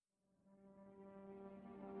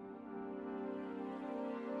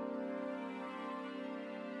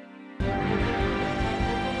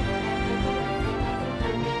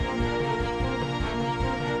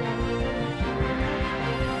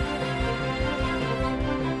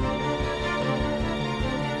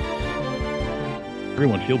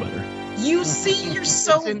everyone feel better. You see, you're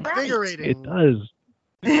so It's invigorating. It does.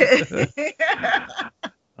 True,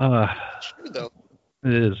 though.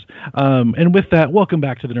 It is. And with that, welcome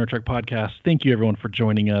back to the Nerd Trek Podcast. Thank you, everyone, for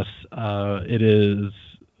joining us. It is...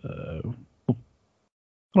 what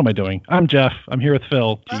am I doing? I'm Jeff. I'm here with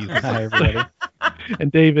Phil. Jeez. Hi, everybody.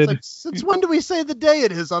 And David. Since when do we say the day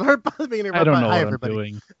it is on her beginning of our I don't know Hi, what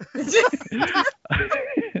everybody. I'm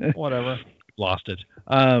doing. Whatever. Lost it.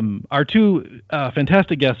 Our two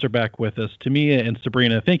fantastic guests are back with us. Tamia and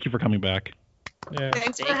Sabrina, thank you for coming back. Yeah.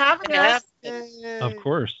 Thanks for having us. Of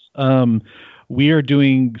course. We are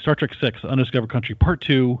doing Star Trek VI, Undiscovered Country, Part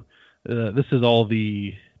 2. This is all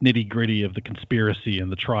the nitty-gritty of the conspiracy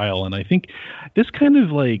and the trial. And I think this kind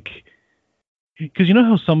of like... Because you know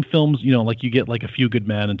how some films, like you get like A Few Good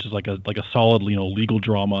Men and just like a solid, legal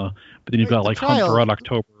drama. But then you've got like Hunt for Red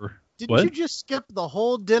October. Didn't you just skip the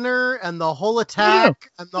whole dinner and the whole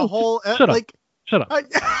attack and the whole... Shut up.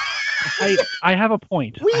 I have a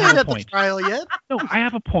point. We ain't at the trial yet. No, I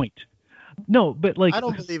have a point. No, but like... I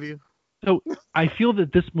don't believe you. So I feel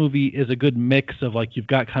that this movie is a good mix of like you've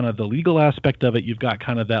got kind of the legal aspect of it, you've got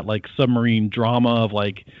kind of that like submarine drama of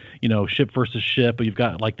like ship versus ship, but you've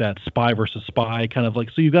got like that spy versus spy kind of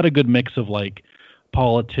like, so you've got a good mix of like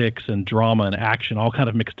politics and drama and action all kind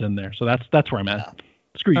of mixed in there. So that's where I'm at.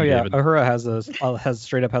 Screw you, David. Uhura has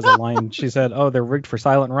straight up has a line. She said, "Oh, they're rigged for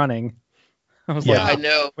silent running." I was I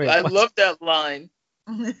know. I love that line.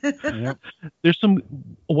 Yeah. There's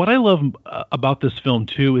what I love about this film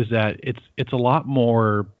too is that it's a lot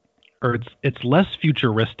more, or it's less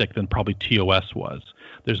futuristic than probably TOS was.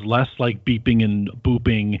 There's less like beeping and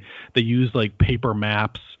booping. They use like paper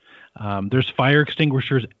maps. There's fire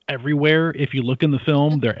extinguishers everywhere. If you look in the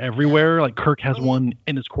film, they're everywhere. Like Kirk has one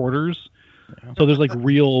in his quarters. Yeah. So there's like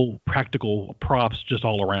real practical props just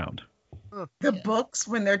all around. The books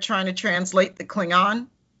when they're trying to translate the Klingon.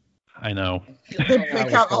 I know. They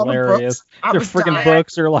break out all the books. Their freaking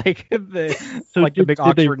books are like the big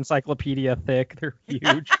Oxford encyclopedia thick. They're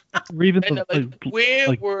huge.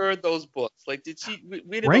 Where were those books? Like,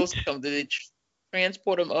 where did those come? Did they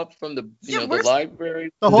transport them up from the the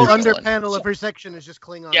library? The whole under panel of her section is just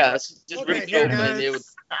Klingon. Yeah, it's just ripped open.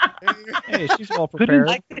 Hey, she's well prepared.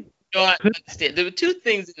 I could not understand. There were two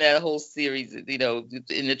things in that whole series. In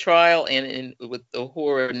the trial and with the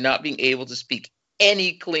horror not being able to speak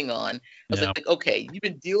any Klingon. I was like, okay, you've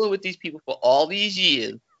been dealing with these people for all these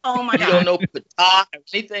years. Oh my God. You don't know Pata or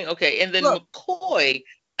anything. Okay. And then McCoy,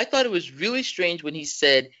 I thought it was really strange when he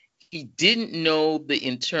said he didn't know the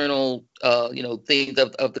internal, things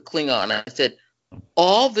of the Klingon. I said,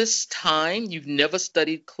 all this time, you've never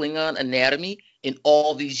studied Klingon anatomy in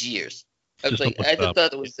all get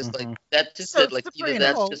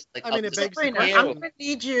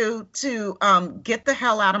the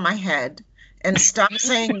hell out of my head and stop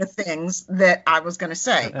saying the things that I was going to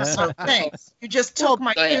say. So thanks. You just took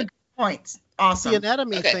my two points. Awesome. The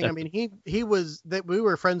anatomy thing. I mean, we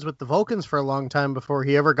were friends with the Vulcans for a long time before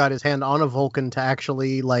he ever got his hand on a Vulcan to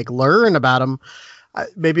actually like learn about them.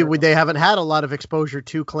 They haven't had a lot of exposure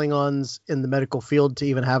to Klingons in the medical field to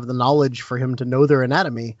even have the knowledge for him to know their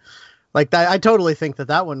anatomy. Like that, I totally think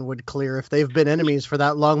that one would clear if they've been enemies for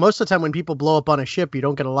that long. Most of the time when people blow up on a ship, you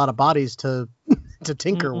don't get a lot of bodies to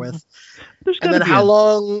tinker with. And then how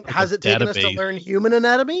long has it taken us to learn human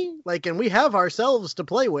anatomy? Like, and we have ourselves to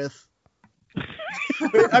play with.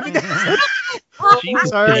 I mean,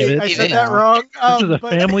 sorry, David. I said that wrong. This is a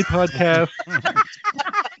family podcast.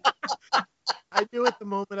 I knew it the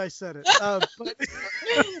moment I said it.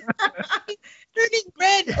 Turning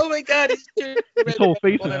red. Oh my God, it's turning red. His whole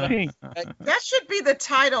face is pink. That should be the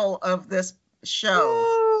title of this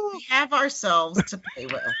show. We have ourselves to play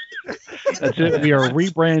with. That's it. We are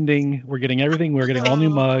rebranding. We're getting everything. We're getting all new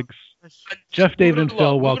mugs. Jeff, David, and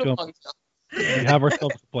Phil, welcome. We have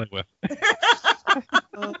ourselves to play with.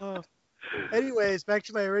 Anyways, back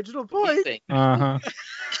to my original point.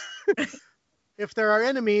 If there are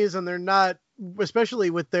enemies and they're not, especially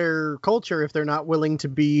with their culture, if they're not willing to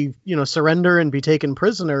be, surrender and be taken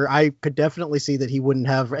prisoner, I could definitely see that he wouldn't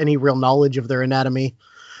have any real knowledge of their anatomy.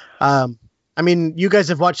 I mean, you guys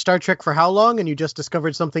have watched Star Trek for how long? And you just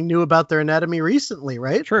discovered something new about their anatomy recently,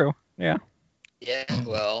 right? True. Yeah. Yeah.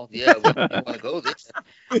 Well, yeah. We want to go there.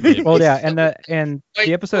 Well, yeah, and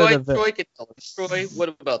the episode of Troy can tell us. Troy, what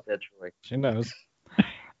about that, Troy? She knows.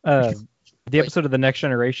 The episode of The Next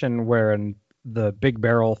Generation where the big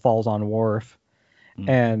barrel falls on Worf,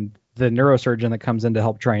 and the neurosurgeon that comes in to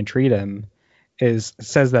help try and treat him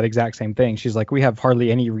says that exact same thing. She's like, we have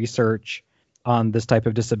hardly any research on this type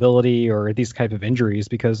of disability or these type of injuries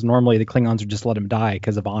because normally the Klingons would just let him die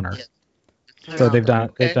because of honor. So they've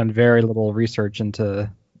done very little research into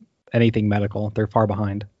anything medical. They're far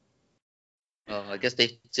behind. Oh, I guess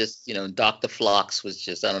they just, Dr. Phlox was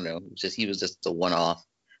just, I don't know, he was just a one-off.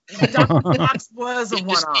 Dr. Fox was a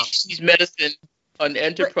one-off. Species medicine on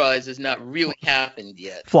Enterprise has not really happened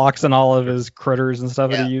yet. Phlox and all of his critters and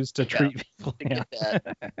stuff that he used to treat people.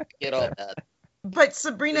 Get all that. But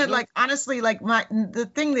Sabrina, like honestly, like the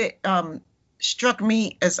thing that struck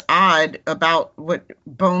me as odd about what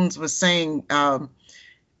Bones was saying, but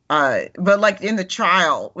like in the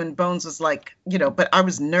trial when Bones was like, but I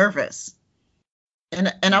was nervous,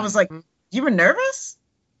 and I was like, you were nervous?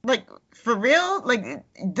 Like for real? Like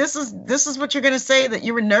this is what you're gonna say, that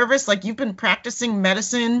you were nervous? Like you've been practicing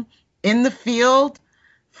medicine in the field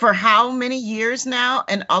for how many years now,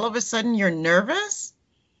 and all of a sudden you're nervous?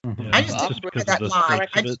 Yeah, I just didn't buy that line.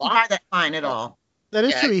 I didn't buy that line at all. That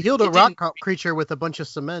is true. He healed a rock creature with a bunch of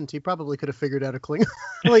cement. He probably could have figured out a Klingon.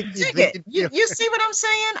 You see what I'm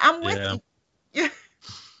saying? I'm with you. Yeah.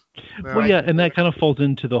 Well, yeah, and that kind of falls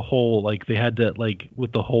into the whole, like, they had to, like,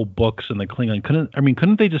 with the whole books and the Klingon,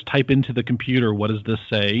 couldn't they just type into the computer, what does this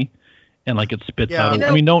say? And, like, it spits out.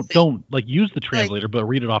 Don't like, use the translator, but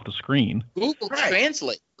read it off the screen. Google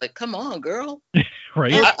Translate. Like, come on, girl.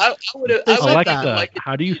 Right? I would have. Alexa,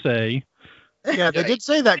 how do you say? Yeah, they did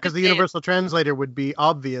say that because the universal translator would be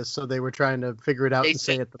obvious, so they were trying to figure it out and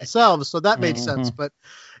say it themselves. So that made sense. But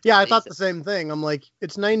yeah, I thought the same thing. I'm like,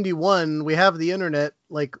 it's 91. We have the internet.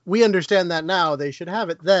 Like, we understand that now. They should have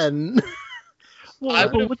it then. Well, I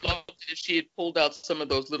would have loved it if she had pulled out some of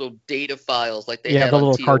those little data files, like they had the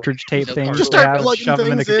little TOS, cartridge tape thing. Just start plugging shove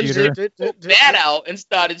them in the computer. Pulled that out and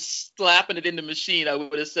started slapping it in the machine. I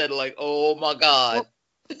would have said, like, oh my god. Well,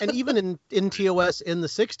 and even in TOS in the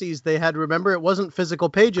 60s, they had, remember, it wasn't physical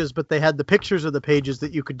pages, but they had the pictures of the pages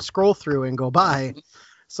that you could scroll through and go by.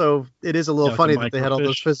 So it is a little funny that they had all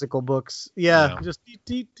those physical books. Yeah. Just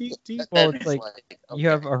Well, it's like you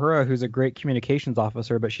have Uhura, who's a great communications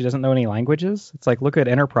officer, but she doesn't know any languages. It's like, look at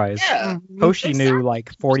Enterprise. Yeah. Hoshi knew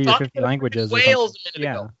like 40 to 50 languages. Whales a minute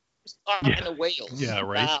yeah. ago. Talking to whales. Yeah,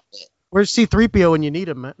 right. Where's C-3PO when you need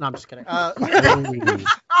him? No, I'm just kidding.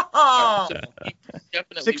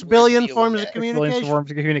 6 billion forms of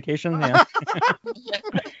communication. Yeah.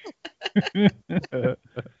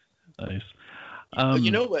 Nice. But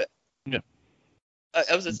you know what? Yeah.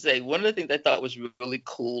 I was going to say, one of the things I thought was really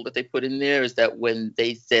cool that they put in there is that when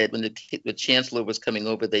they said, when the Chancellor was coming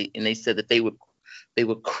over, they said that they were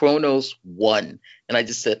Kronos One, and I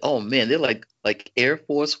just said, oh man, they're like Air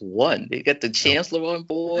Force One. They got the Chancellor on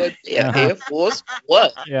board. Yeah, Air Force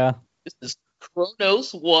One. Yeah. This is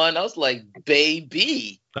Kronos One. I was like,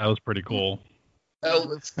 baby. That was pretty cool. That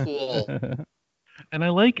was cool. And I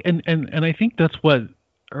like, and I think that's what,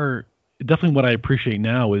 or definitely what I appreciate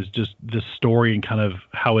now is just this story and kind of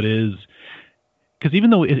how it is. Because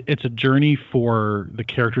even though it's a journey for the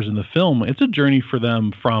characters in the film, it's a journey for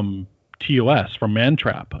them from TOS, from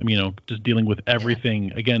Mantrap. I mean, just dealing with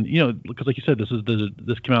everything again. Because like you said, this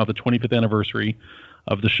came out the 25th anniversary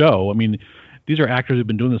of the show. I mean, these are actors who've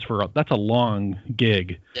been doing this that's a long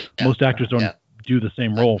gig. Yeah. Most actors don't do the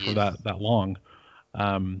same role for that long.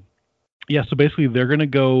 So basically they're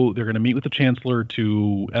going to meet with the Chancellor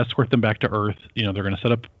to escort them back to Earth. They're going to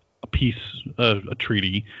set up a peace, a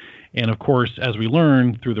treaty. And of course, as we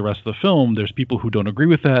learn through the rest of the film, there's people who don't agree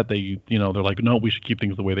with that. They're like, no, we should keep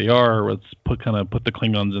things the way they are. Let's put the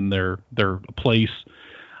Klingons in their place.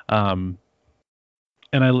 And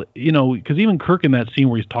because even Kirk in that scene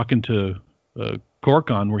where he's talking to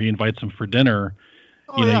Gorkon, where he invites him for dinner,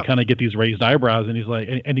 you kind of get these raised eyebrows, and he's like,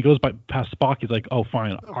 and he goes past Spock. He's like, oh,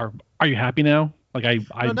 fine. Are you happy now? Like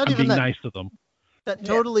I'm being nice to them. That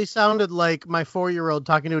totally sounded like my 4-year-old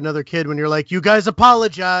talking to another kid when you're like, you guys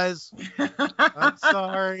apologize. I'm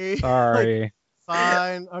sorry. Sorry. Like,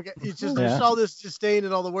 fine. Okay. It's just, there's all this disdain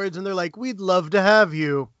in all the words, and they're like, we'd love to have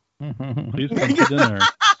you. Please come to dinner.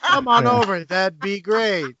 Come on over. That'd be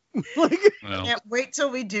great. I can't wait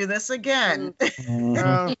till we do this again.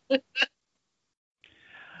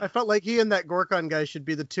 I felt like he and that Gorkon guy should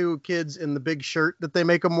be the two kids in the big shirt that they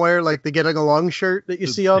make them wear, like the getting along shirt that you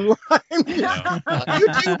see online. You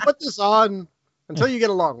do put this on until you get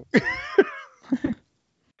along.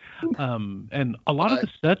 And a lot of the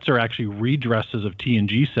sets are actually redresses of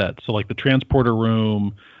TNG sets. So like the transporter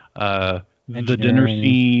room, the dinner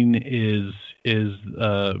scene is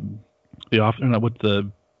the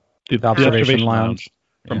observation lounge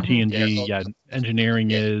from TNG. Engineering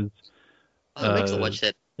is. Makes a watch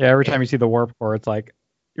that. Yeah, every time you see the warp core, it's like,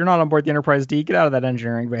 You're not on board the Enterprise D. Get out of that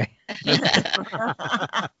engineering bay.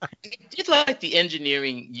 I did like the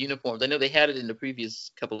engineering uniforms. I know they had it in the previous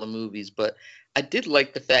couple of movies, but I did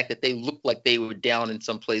like the fact that they looked like they were down in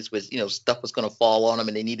some place where, stuff was going to fall on them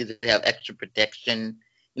and they needed to have extra protection.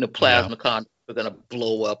 Plasma condoms were going to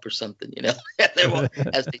blow up or something, as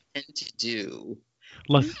they tend to do.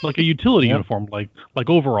 Less like a utility uniform, like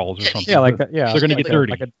overalls or something. Yeah, they're going to get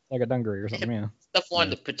dirty. Like a dungaree or something, yeah. Stuff wanted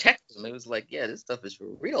to protect them. It was like, this stuff is for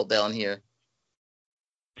real down here.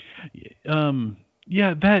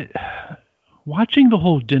 That watching the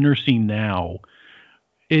whole dinner scene now,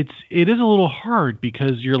 it is a little hard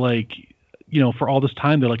because you're like, for all this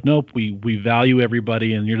time they're like, nope, we value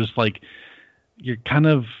everybody, and you're just like, you're kind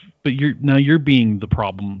of, but you're being the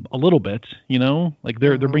problem a little bit, like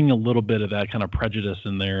they're bringing a little bit of that kind of prejudice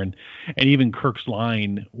in there, and even Kirk's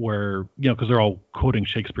line where, because they're all quoting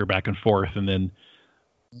Shakespeare back and forth, and then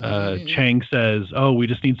Chang says, "Oh, we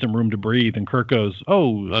just need some room to breathe," and Kirk goes,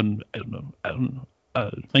 "Oh,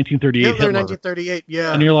 1938 Hitler." 1938,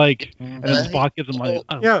 yeah. And you're like, and then Spock gives him like,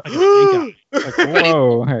 yeah, like,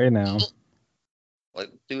 whoa, hey now, like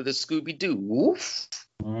do the Scooby Doo, woof.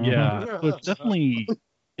 Yeah, so it's definitely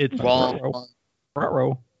wrong.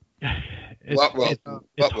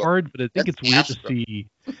 It's hard, but I think it's weird to see.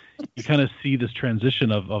 You kind of see this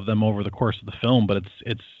transition of them over the course of the film, but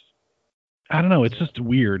it's I don't know. It's just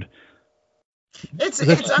weird. It's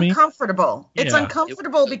uncomfortable. It's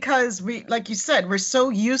uncomfortable because we, like you said, we're so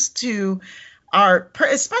used to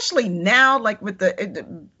especially now, like with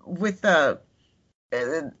the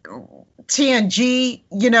TNG,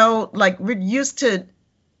 like we're used to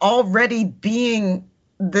already being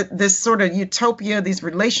this sort of utopia, these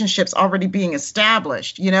relationships already being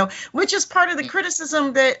established, which is part of the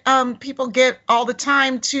criticism that people get all the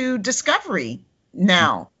time to Discovery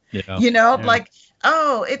now. Yeah. Like,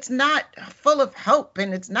 oh, it's not full of hope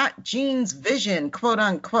and it's not Gene's vision, quote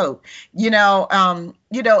unquote, because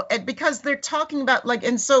they're talking about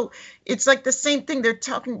and so it's like the same thing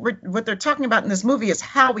what they're talking about in this movie is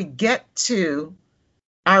how we get to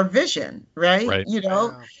our vision, right?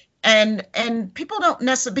 And people don't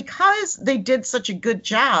necessarily, because they did such a good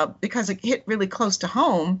job, because it hit really close to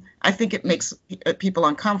home, I think it makes people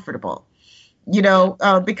uncomfortable.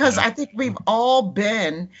 Because I think we've all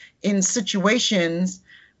been in situations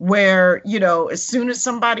where, as soon as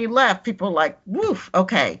somebody left, people are like, woof,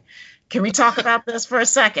 okay, can we talk about this for a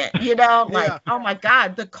second? Oh my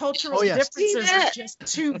God, the cultural differences are just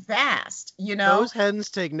too vast, Those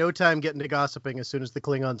hens take no time getting to gossiping as soon as the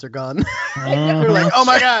Klingons are gone. They're like, oh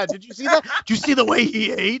my God, did you see that? Did you see the way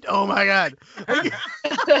he ate? Oh my God.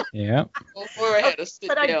 Yeah.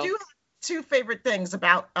 But I do have two favorite things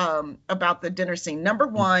about the dinner scene. Number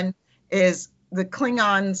one is the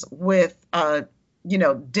Klingons with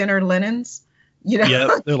dinner linens.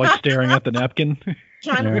 Yeah, they're like staring at the napkin.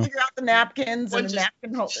 Trying to figure out the napkins and the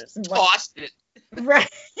napkin holders. And tossed it. Right.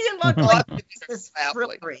 You look like this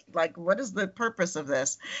frippery. Like, what is the purpose of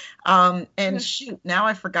this? And shoot, now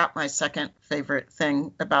I forgot my second favorite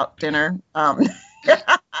thing about dinner.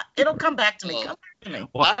 It'll come back to me.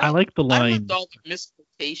 Well, I like the line. I loved all the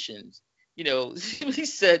misquotations. He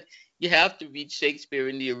said you have to read Shakespeare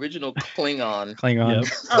in the original Klingon. Yep.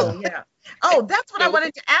 Oh, yeah. Oh, that's what I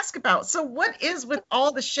wanted to ask about. So what is with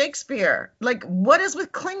all the Shakespeare? Like, what is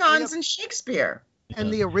with Klingons and Shakespeare?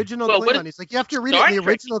 And the original Klingon. He's like, you have to read it in the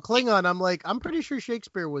original Klingon. I'm like, I'm pretty sure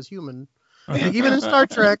Shakespeare was human. Like, even in Star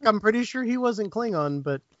Trek, I'm pretty sure he wasn't Klingon,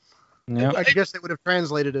 but I guess they would have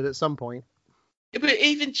translated it at some point. But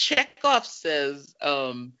even Chekhov says,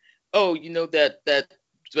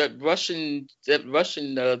 that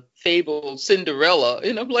Russian fable Cinderella,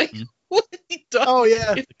 and I'm like, what have he done? Oh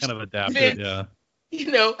yeah, it's kind of adapted, yeah.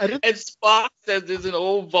 And Spock says there's an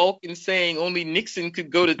old Vulcan saying only Nixon could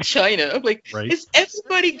go to China. I'm like, Is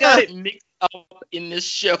everybody got it mixed up in this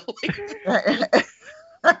show? They just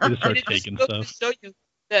start taking stuff. To show you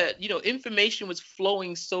that information was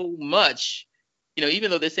flowing so much.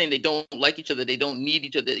 Even though they're saying they don't like each other, they don't need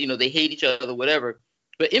each other, they hate each other, whatever.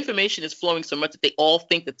 But information is flowing so much that they all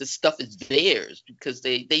think that this stuff is theirs because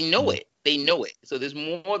they know it. They know it. So there's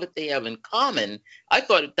more that they have in common. I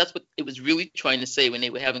thought that's what it was really trying to say when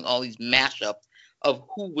they were having all these mashups of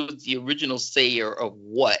who was the original sayer of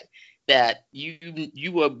what. That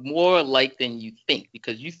you are more alike than you think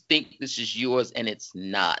because you think this is yours and it's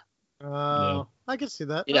not. I can see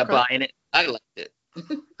that. You're not buying it. I liked it.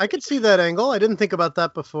 I could see that angle. I didn't think about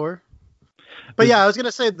that before. But yeah, I was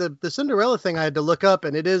gonna say the Cinderella thing I had to look up,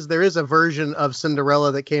 and there is a version of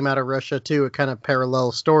Cinderella that came out of Russia too, a kind of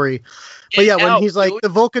parallel story. But yeah, when he's like the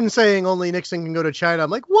Vulcan saying only Nixon can go to China, I'm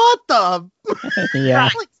like, what the? Yeah,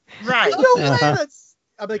 right. No way.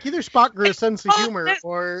 I'm like, either Spock grew a sense of humor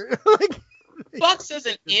or like. Spock says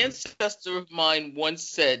an ancestor of mine once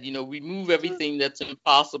said, remove everything that's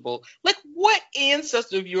impossible. Like, what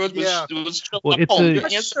ancestor of yours was Sherlock Holmes?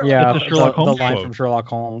 It's a Sherlock Holmes the line quote from Sherlock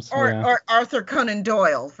Holmes. Or Arthur Conan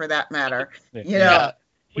Doyle, for that matter. Yeah.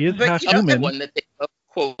 He is half human. One that they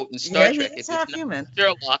quote in Star Trek. He's half human.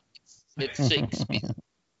 Sherlock, it's Shakespeare.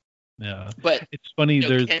 Yeah. But it's funny.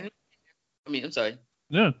 I'm sorry.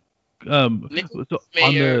 No.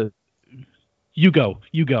 You go.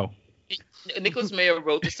 Nicholas Mayer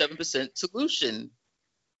wrote the 7% Solution,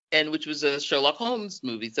 and which was a Sherlock Holmes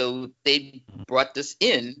movie. So they brought this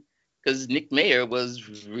in because Nick Mayer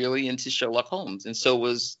was really into Sherlock Holmes, and so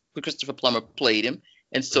was Christopher Plummer played him,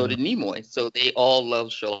 and so did Nimoy. So they all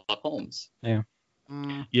love Sherlock Holmes. Yeah.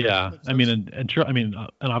 Yeah. I mean, and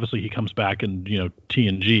obviously he comes back in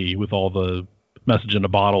TNG with all the message in a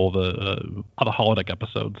bottle, the holodeck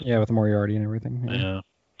episodes. Yeah, with Moriarty and everything. Yeah.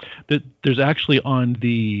 There's actually on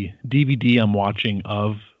the DVD I'm watching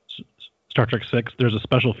of Star Trek 6, there's a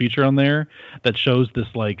special feature on there that shows this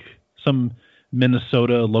like some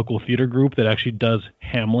Minnesota local theater group that actually does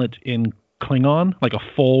Hamlet in Klingon, like a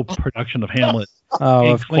full production of Hamlet. Oh,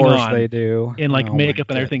 in of Klingon, course they do. In like makeup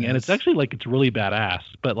and everything, and it's actually like it's really badass.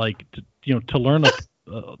 But like to learn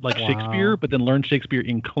like Shakespeare, but then learn Shakespeare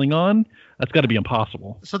in Klingon, that's got to be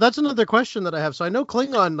impossible. So that's another question that I have. So I know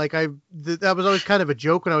Klingon, like that was always kind of a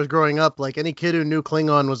joke when I was growing up. Like any kid who knew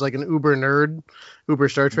Klingon was like an uber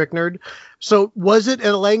Star Trek nerd. So was it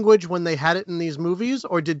a language when they had it in these movies,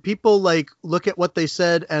 or did people like look at what they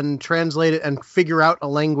said and translate it and figure out a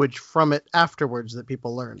language from it afterwards that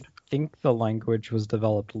people learned? I think the language was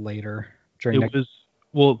developed later.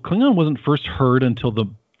 Klingon wasn't first heard until the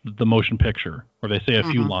motion picture, where they say a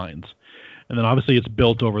few lines, and then obviously it's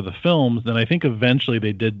built over the films. Then I think eventually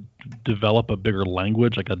they did develop a bigger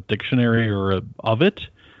language, like a dictionary of it.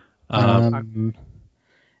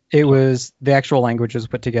 It was the actual language was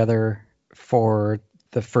put together for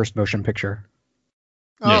the first motion picture.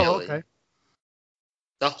 Oh, okay.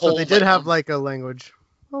 So they did have like a language.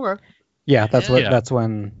 Okay. Yeah, that's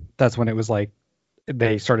when it was like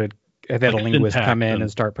they had a linguist come in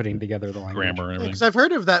and start putting together the language. Grammar and everything. Because I've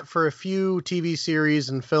heard of that for a few TV series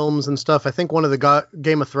and films and stuff. I think one of the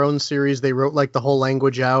Game of Thrones series, they wrote like the whole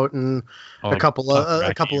language out and a couple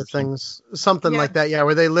of things, something like that. Yeah,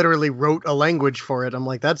 where they literally wrote a language for it. I'm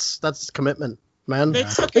like, that's commitment, man. They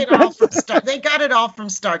took it all from they got it all from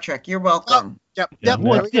Star Trek. You're welcome. Yep.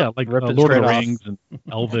 Like Lord of the Rings and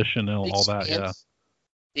Elvish and all that. Yeah.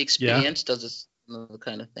 The Expanse does this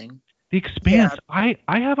kind of thing. The Expanse, I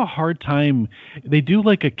have a hard time. They do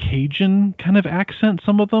like a Cajun kind of accent.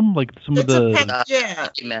 Some of them, like some of the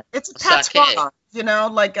it's a patois.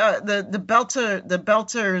 Like the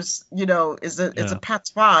Belters, it's a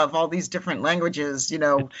patois of all these different languages.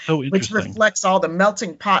 So which reflects all the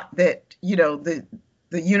melting pot that the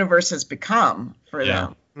universe has become for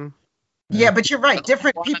them. Mm-hmm. Yeah, but you're right.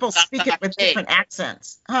 Different people speak it with different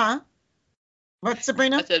accents, huh? What,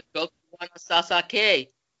 Sabrina? I said Beltwana Sasake.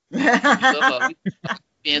 I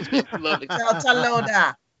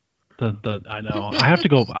know. I have to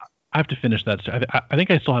go. I have to finish that. I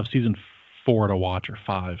think I still have season 4 to watch, or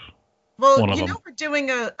 5. Well, we're doing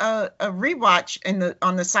a rewatch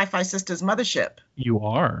on the Sci-Fi Sisters Mothership. You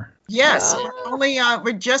are. Yes,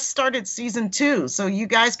 we just started season 2, so you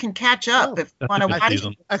guys can catch up if you want to watch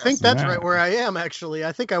it. I think that's right where I am actually.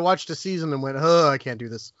 I think I watched a season and went, "Oh, I can't do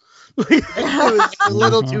this." It was a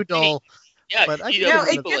little too dull. Yeah, but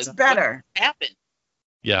it gets better. Happened.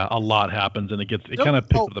 Yeah, a lot happens, and it kind of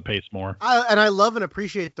picks up the pace more. I love and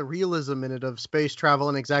appreciate the realism in it of space travel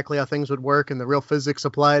and exactly how things would work and the real physics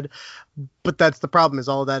applied. But that's the problem, is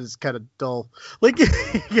all of that is kind of dull. Like,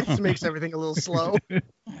 it just makes everything a little slow. A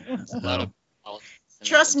lot of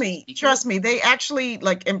Trust me, they actually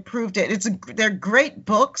like improved it. They're great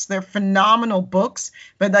books. They're phenomenal books.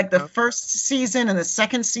 But like the first season and the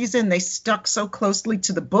second season, they stuck so closely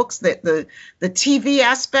to the books that the TV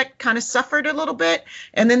aspect kind of suffered a little bit.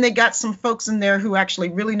 And then they got some folks in there who actually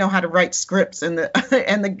really know how to write scripts, and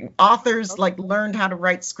the authors like learned how to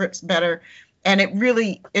write scripts better. And it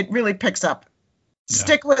really picks up. Yeah.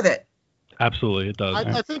 Stick with it. Absolutely, it does.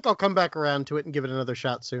 I think I'll come back around to it and give it another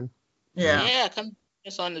shot soon. Yeah, come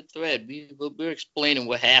us on the thread. We're explaining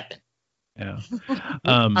what happened. Yeah,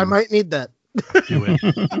 I might need that. Do it.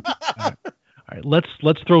 All right.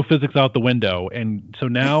 Let's throw physics out the window, and so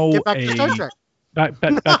now get back to Star Trek. Back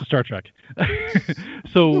to Star Trek.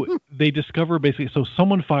 So they discover basically. So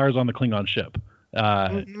someone fires on the Klingon ship.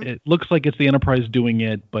 It looks like it's the Enterprise doing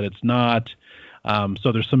it, but it's not.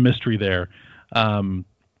 So there's some mystery there.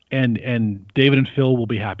 and David and Phil will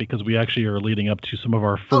be happy because we actually are leading up to some of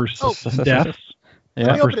our first deaths.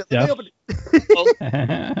 Let me open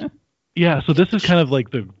it. Yeah, so this is kind of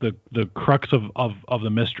like the crux of the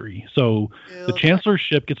mystery. So the Chancellor's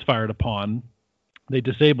ship gets fired upon. They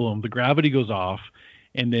disable him. The gravity goes off,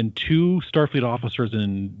 and then 2 Starfleet officers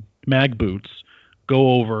in mag boots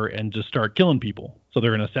go over and just start killing people. So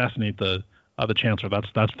they're going to assassinate the Chancellor.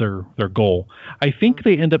 That's their goal. I think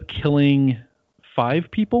they end up killing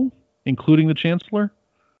 5 people, including the Chancellor.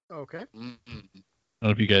 Okay. I don't know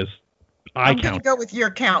if you guys. I'm going to go with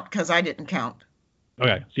your count because I didn't count.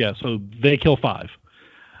 Okay, yeah, so they kill 5.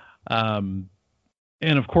 And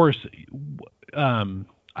of course, I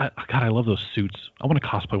love those suits. I want to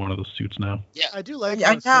cosplay one of those suits now. Yeah, I do like.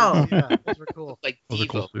 I know. Yeah, those are cool. Like Those are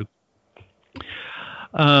cool Devo.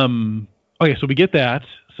 suits. Okay, so we get that.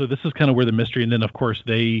 So this is kind of where the mystery, and then of course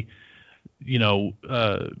they,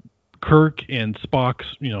 Kirk and Spock's,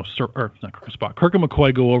 not Kirk and Spock, Kirk and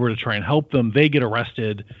McCoy go over to try and help them. They get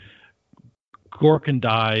arrested. Gorkin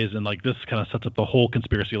dies, and like this kind of sets up the whole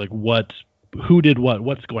conspiracy. Like who did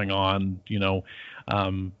what's going on,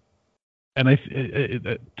 and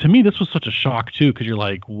to me this was such a shock too, because you're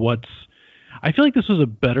like, I feel like this was a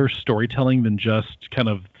better storytelling than just kind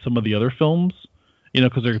of some of the other films,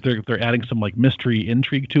 because they're adding some like mystery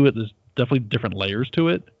intrigue to it. There's definitely different layers to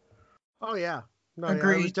it. Oh yeah, no,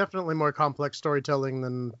 Agreed. it was definitely more complex storytelling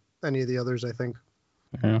than any of the others, I think.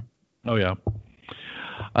 Yeah. Oh yeah.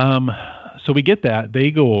 So we get that they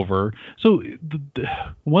go over. So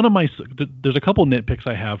there's a couple nitpicks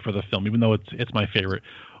I have for the film, even though it's my favorite.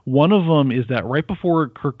 One of them is that right before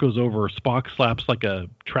Kirk goes over, Spock slaps like a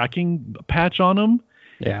tracking patch on him.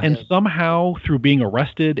 Yeah. And somehow through being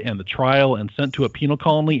arrested and the trial and sent to a penal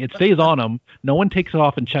colony, it stays on him. No one takes it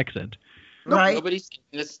off and checks it. Right.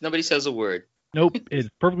 Nobody says a word. Nope. It's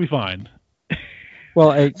perfectly fine.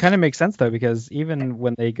 Well, it kind of makes sense though, because even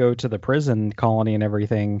when they go to the prison colony and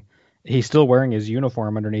everything, he's still wearing his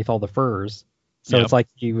uniform underneath all the furs. So Yep. It's like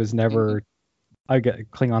he was never. I get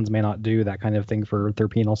Klingons may not do that kind of thing for their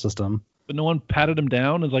penal system. But no one patted him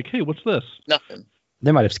down and was like, hey, what's this? Nothing.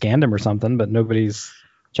 They might have scanned him or something, but nobody's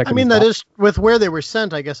checking. I mean, that is with where they were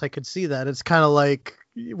sent. I guess I could see that. It's kind of like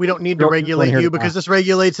we don't need to regulate you because this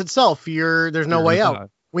regulates itself. There's no way out.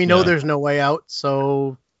 We know there's no way out.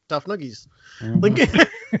 So tough nuggies.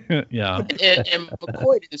 Yeah. And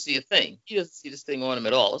McCoy didn't see a thing. He doesn't see this thing on him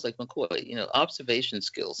at all. It's like, McCoy, observation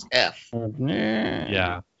skills, F.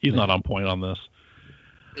 Yeah. He's not on point on this.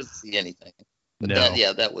 He doesn't see anything. But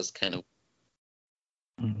No. that was kind of.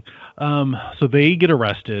 So they get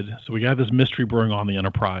arrested. So we got this mystery brewing on the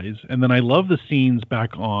Enterprise. And then I love the scenes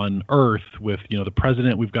back on Earth with, the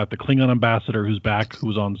president. We've got the Klingon ambassador who's back, who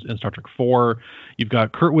was in Star Trek 4. You've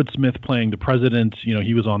got Kurtwood Smith playing the president.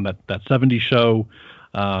 He was on that 70s show.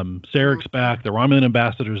 Sarek's back. The Romulan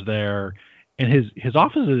ambassador's there. And his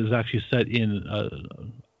office is actually set in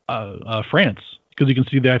France, because you can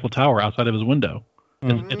see the Eiffel Tower outside of his window.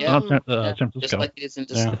 It's not San Francisco. Just like it is in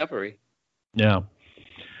Discovery. Yeah.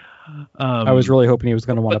 I was really hoping he was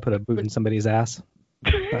going to want to put a boot in somebody's ass.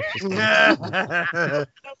 Those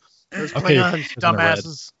Klingons,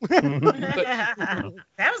 dumbasses.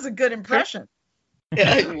 That was a good impression.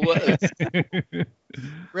 Yeah, it was.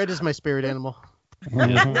 Red is my spirit animal.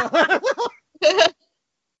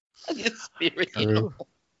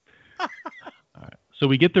 So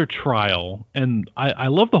we get their trial, and I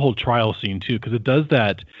love the whole trial scene too, because it does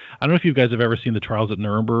that. I don't know if you guys have ever seen the trials at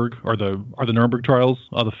Nuremberg or the Nuremberg trials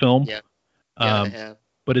of the film. Yeah, I have.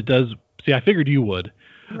 But it does. See, I figured you would.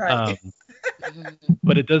 Right.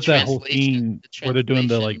 But it does that whole scene where they're doing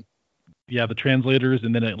the translators,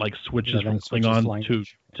 and then it like switches from Klingon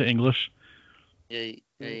to English. Yeah.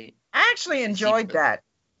 I actually enjoyed that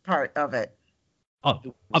part of it.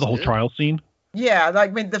 The whole trial scene. Yeah,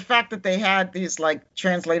 the fact that they had these like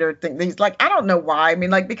translator things, I don't know why.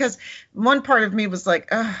 Because one part of me was like,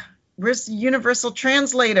 where's the universal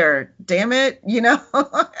translator? Damn it, Yeah.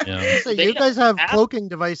 So you guys have cloaking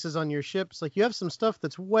devices on your ships. Like, you have some stuff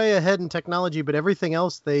that's way ahead in technology, but everything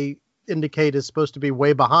else they indicate is supposed to be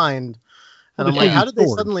way behind. And I'm like, how did they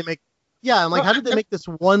suddenly make? Yeah, I'm like, how did they make this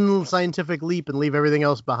one scientific leap and leave everything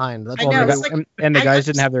else behind? That's all. And the guys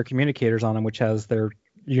didn't have their communicators on them, which has their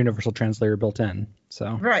universal translator built in.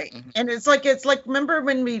 So right. And it's like remember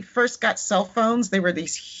when we first got cell phones, they were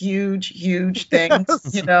these huge things,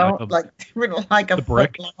 like they were like a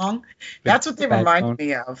foot long. That's what they remind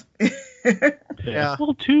me of. Yeah.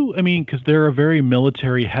 Well, too, because they're a very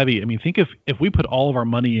military heavy. Think if we put all of our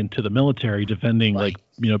money into the military defending,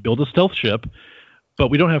 build a stealth ship, but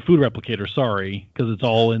we don't have food replicators, sorry, because it's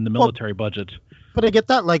all in the military budget. But I get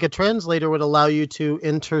that. Like a translator would allow you to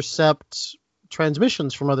intercept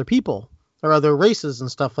transmissions from other people or other races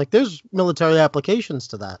and stuff. Like there's military applications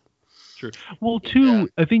to that. Sure. Well, too,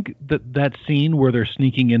 I think that scene where they're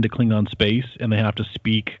sneaking into Klingon space and they have to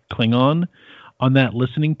speak Klingon, on that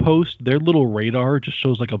listening post, their little radar just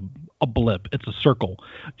shows like a blip. It's a circle.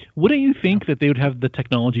 Wouldn't you think that they would have the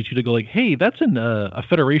technology to go like, hey, that's a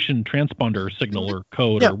Federation transponder signal or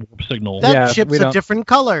code or warp signal? That ship's a different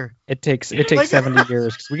color. It takes 70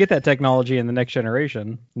 years because we get that technology in the Next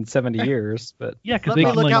Generation in 70 years. But yeah, because they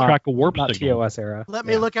can track a warp not signal. TOS era. Let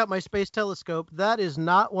me look out my space telescope. That is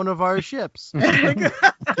not one of our ships.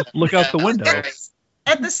 Look out the window.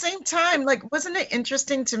 At the same time, like, wasn't it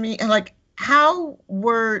interesting to me? And like, how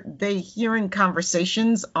were they hearing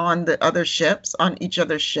conversations on the other ships, on each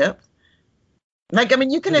other's ship? Like, I mean,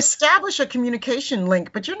 you can establish a communication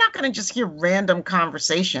link, but you're not going to just hear random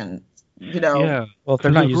conversation, you know? Yeah. Well, if they're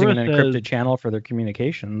not using an encrypted channel for their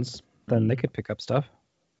communications, then they could pick up stuff.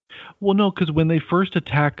 Well, no, because when they first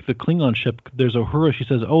attack the Klingon ship, there's Uhura. She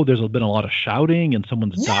says, "Oh, there's been a lot of shouting and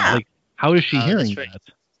someone's died." Like, how is she hearing that?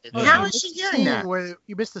 How is she hearing that?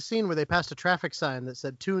 You missed the scene where they passed a traffic sign that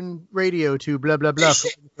said "Tune radio to blah blah blah" for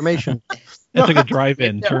information. It's like a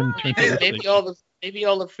drive-in. Turn maybe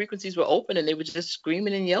all the frequencies were open and they were just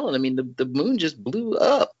screaming and yelling. I mean, the moon just blew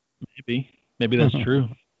up. Maybe that's true.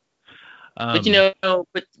 But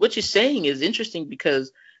but what you're saying is interesting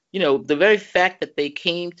because the very fact that they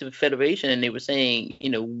came to the Federation and they were saying,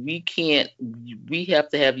 we have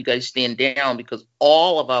to have you guys stand down because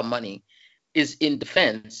all of our money is in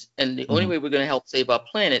defense, and the only way we're going to help save our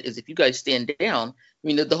planet is if you guys stand down. I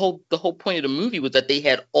mean, the whole point of the movie was that they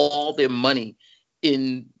had all their money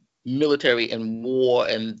in military and war,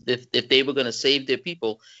 and if they were going to save their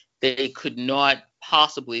people, they could not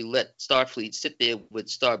possibly let Starfleet sit there with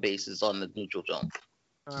star bases on the neutral zone.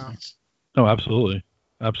 Oh, absolutely.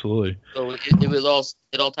 So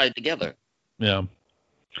it all tied together. Yeah.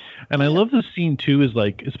 And I love this scene too, is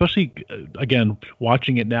like, especially again,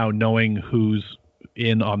 watching it now, knowing who's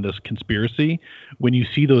in on this conspiracy, when you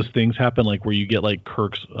see those things happen, like where you get like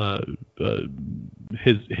Kirk's,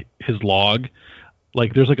 his log,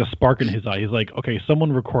 like there's like a spark in his eye. He's like, okay,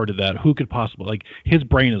 someone recorded that. Who could possibly, like, his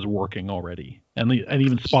brain is working already. And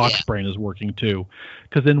even Spock's brain is working too.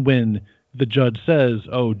 Because then when the judge says,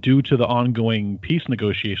 oh, due to the ongoing peace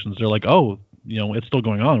negotiations, they're like, oh, it's still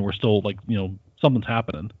going on. We're still like, something's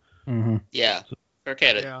happening. Mm-hmm. Yeah. Kirk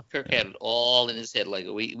had it all in his head. Like,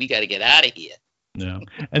 we got to get out of here. Yeah.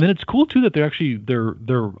 And then it's cool too that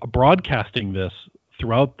they're broadcasting this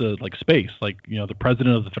throughout the space. Like, the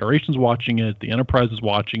president of the Federation's watching it, the Enterprise is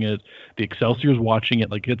watching it, the Excelsior's watching it.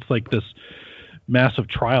 Like, it's like this massive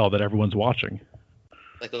trial that everyone's watching.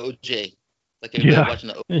 Like OJ. Like everybody watching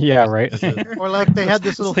the OJ. Yeah, right. Or like they had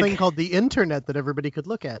this little thing called the internet that everybody could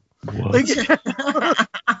look at. Come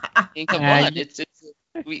on, it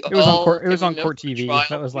was on Court TV.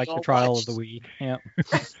 That was like the trial of the week. Yeah.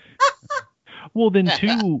 Well, then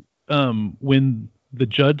too, when the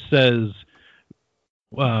judge says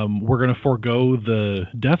we're going to forego the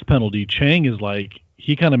death penalty, Chang is like,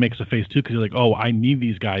 he kind of makes a face too, because he's like, oh, I need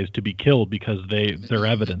these guys to be killed because they're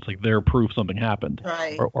evidence, like they're proof something happened,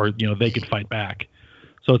 right? Or they could fight back.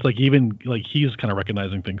 So it's like even like he's kind of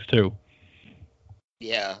recognizing things too.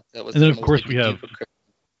 Yeah, that was. And then of course we have.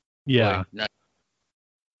 Yeah.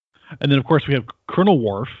 And then of course we have Colonel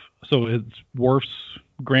Worf. So it's Worf's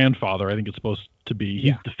grandfather, I think it's supposed to be.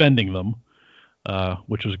 He's defending them,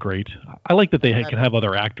 which was great. I like that they can have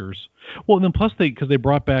other actors. Well, and then plus because they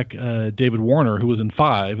brought back David Warner, who was in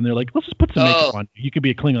 5, and they're like, let's just put some makeup on. You could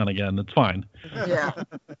be a Klingon again. It's fine. Yeah.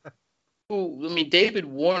 Ooh, I mean, David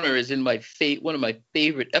Warner is in one of my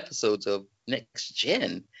favorite episodes of Next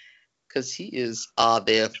Gen, because he is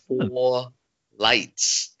There Four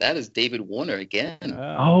Lights. That is David Warner again.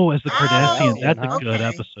 Oh, as the Cardassian. That's a good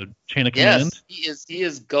episode. Chain of Command. Yes, he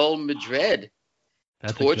is Gul Madred.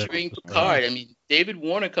 That's torturing Picard. I mean, David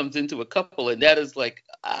Warner comes into a couple, and that is like,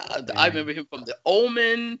 I remember him from The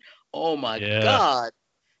Omen. Oh my God,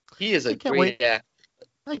 he is a great actor.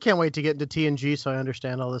 I can't wait to get into TNG so I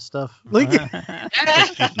understand all this stuff. Like,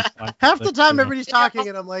 half the time everybody's talking,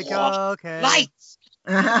 and I'm like, oh, okay. Lights.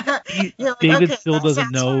 David still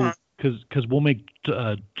doesn't know, because we'll make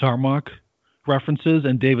Tarmac references,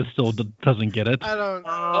 and David still doesn't get it. I don't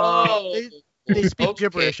know. They speak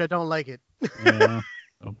gibberish. I don't like it. Yeah.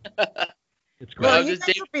 It's great. Well, you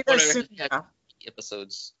guys will be there soon.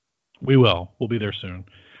 Episodes. We will. We'll be there soon.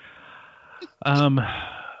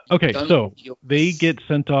 Okay, so they get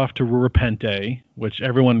sent off to Rurapente, which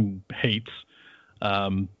everyone hates,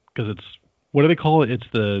 because it's, what do they call it? It's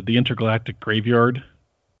the intergalactic graveyard.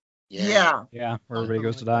 Yeah. Yeah, where everybody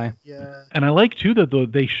goes to die. Yeah. And I like too that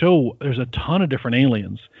they show there's a ton of different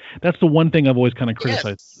aliens. That's the one thing I've always kind of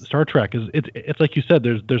criticized Star Trek is it's like you said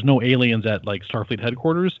there's no aliens at like Starfleet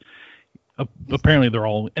headquarters. Apparently they're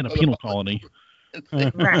all in a penal colony.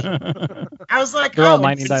 Right. I was like, they're all oh,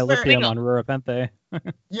 mining this is where, dilithium on Rura Penthe.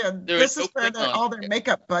 yeah, There this is is where no all their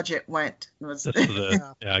makeup budget went. Was This is it.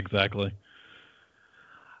 Yeah, exactly.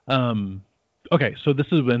 Okay, so this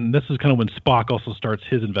is kind of when Spock also starts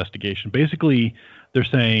his investigation. Basically, they're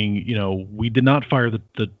saying, we did not fire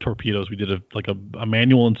the torpedoes. We did a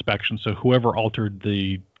manual inspection. So whoever altered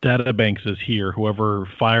the data banks is here. Whoever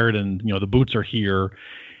fired and the boots are here.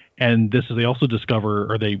 And they also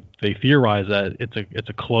discover, or they theorize that it's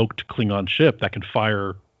a cloaked Klingon ship that can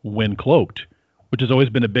fire when cloaked, which has always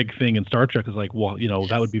been a big thing in Star Trek. Is like, well,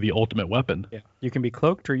 that would be the ultimate weapon. Yeah, you can be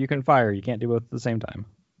cloaked or you can fire. You can't do both at the same time.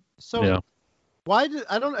 So Yeah.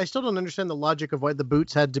 I still don't understand the logic of why the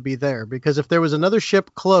boots had to be there, because if there was another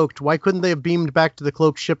ship cloaked, why couldn't they have beamed back to the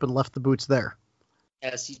cloaked ship and left the boots there?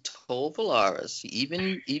 As he told Valaris,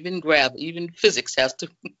 even physics has to.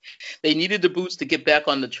 They needed the boots to get back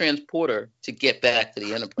on the transporter to get back to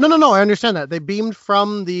the Enterprise. No, I understand that. They beamed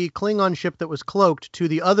from the Klingon ship that was cloaked to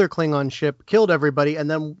the other Klingon ship, killed everybody, and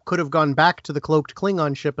then could have gone back to the cloaked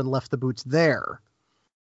Klingon ship and left the boots there.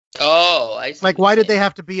 Oh, I see. Like, why did they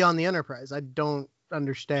have to be on the Enterprise? I don't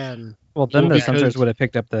understand. Well, then the because- sensors would have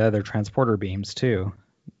picked up the other transporter beams too.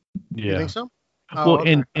 You Yeah. think so? Well,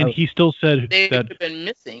 okay. and he still said They that. would have been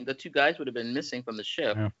missing. The two guys would have been missing from the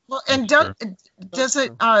ship. Yeah. well, and That's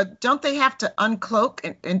don't they have to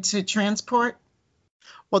uncloak and to transport?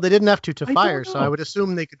 Well, they didn't have to I fire, don't so know. I would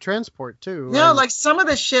assume they could transport too. No, And- like some of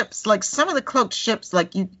the ships, like some of the cloaked ships,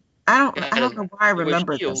 like I don't know why I They were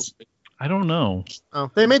remember shields. this. I don't know.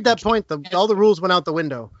 Oh, they made that point. All the rules went out the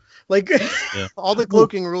window. Like all the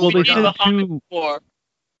cloaking rules. Well, they were said gone. too.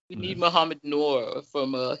 We need Muhammad Noor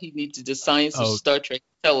from he needs to the science of Oh, Star Trek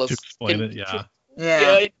to tell us. To explain it, yeah.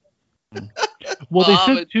 Yeah. Well, they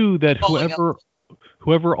Muhammad said too that falling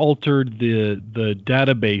whoever altered the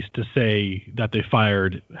database to say that they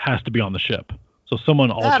fired has to be on the ship. So someone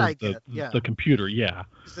That I altered get, yeah. the computer. Yeah.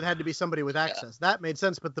 Because it had to be somebody with access. That made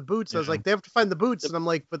sense. But the boots, I was Yeah. like, they have to find the boots, and I'm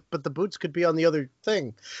like, but the boots could be on the other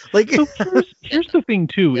thing. Like, So here's the thing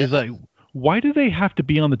too is like, why do they have to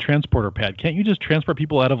be on the transporter pad? Can't you just transport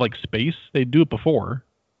people out of like space? They do it before,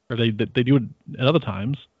 or they do it at other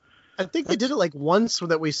times. I think they did it like once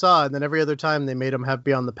that we saw, and then every other time they made them have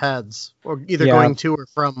be on the pads, or either Yeah. going to or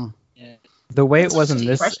from. Yeah. The way That's it was a in good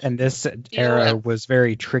this question. era Yeah. was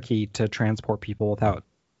very tricky to transport people without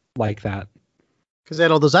like that. Because they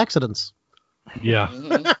had all those accidents. Yeah.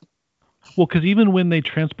 Mhm. Well, because even when they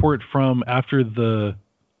transport from after the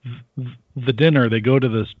dinner, they go to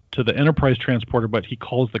the Enterprise transporter, but he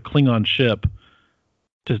calls the Klingon ship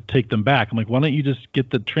to take them back. I'm like, why don't you just get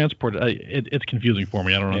the transport? It's confusing for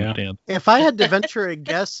me. I don't Yeah. understand. If I had to venture a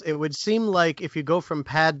guess, it would seem like if you go from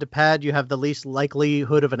pad to pad, you have the least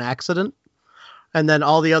likelihood of an accident. And then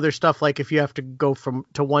all the other stuff, like if you have to go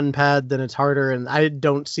to one pad, then it's harder. And I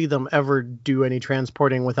don't see them ever do any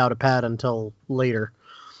transporting without a pad until later.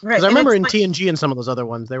 Right. Because I and remember it's in like, TNG and some of those other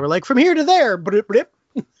ones, they were like, from here to there. Blip, blip.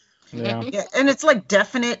 Yeah. yeah, and it's like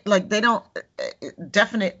definite, like they don't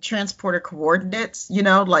definite transporter coordinates.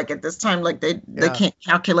 Like at this time, like they Yeah. can't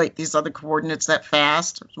calculate these other coordinates that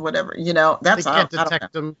fast, whatever. That's They can't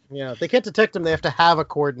detect them. Yeah, they can't detect them. They have to have a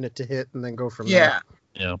coordinate to hit and then go from there.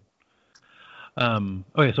 Yeah. Yeah.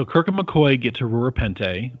 Okay, so Kirk and McCoy get to Rura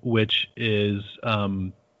Penthe, which is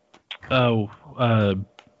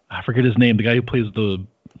I forget his name, the guy who plays the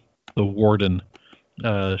warden,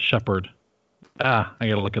 Shepard. I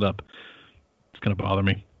gotta look it up. It's gonna bother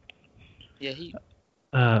me. Yeah, he.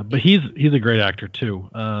 But he's a great actor too.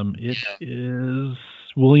 It is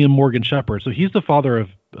William Morgan Shepard. So he's the father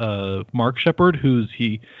of Mark Shepard,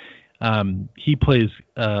 he plays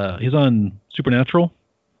he's on Supernatural.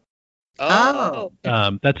 Oh.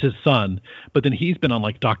 That's his son. But then he's been on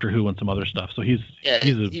like Doctor Who and some other stuff. So he's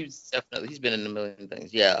been in a million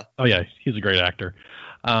things. Yeah. oh yeah, he's a great actor.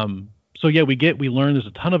 So yeah, we learn there's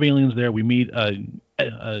a ton of aliens there. We meet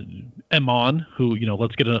Emon, who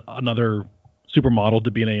let's get another supermodel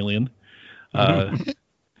to be an alien.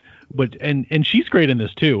 But and she's great in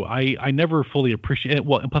this too. I never fully appreciate it.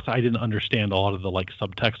 Well, and plus I didn't understand a lot of the like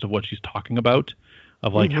subtext of what she's talking about,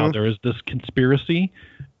 of like how there is this conspiracy.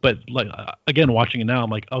 But like again, watching it now, I'm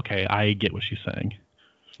like, okay, I get what she's saying.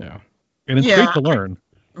 Yeah. And it's great to learn.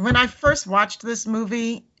 When I first watched this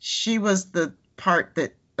movie, she was the part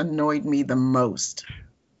that annoyed me the most.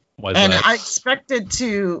 Why is And that? I expected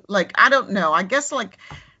to, I don't know, I guess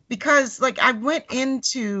because I went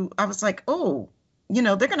into, I was like, oh, you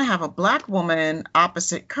know, they're going to have a black woman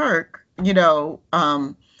opposite Kirk, you know,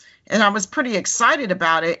 and I was pretty excited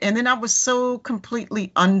about it. And then I was so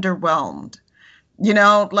completely underwhelmed. You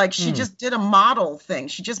know, like she just did a model thing.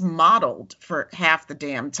 She just modeled for half the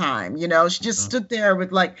damn time. You know, she just stood there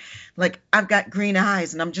with like I've got green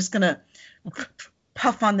eyes and I'm just gonna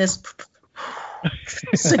puff on this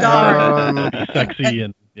cigar, sexy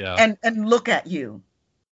and look at you.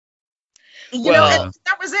 You know, and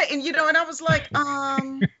that was it. And you know, and I was like,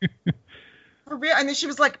 for real. And then she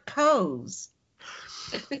was like, pose.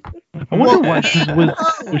 I wonder why.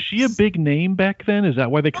 Was she a big name back then? Is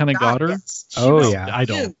that why they kind of got her? Yes. Yeah. I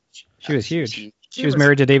don't. She was huge. She was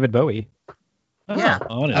married to David Bowie.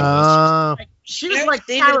 Yeah. She was like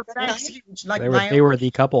Tyra Banks huge. Like they were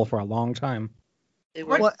the couple for a long time. They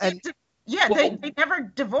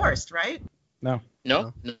never divorced, right? No.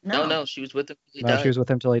 She was with him till he died. She was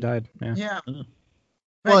with him till he died. Yeah.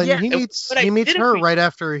 Well, and he meets her right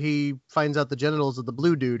after he finds out the genitals of the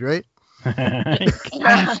blue dude, right? I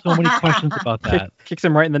have so many questions about that. Kicks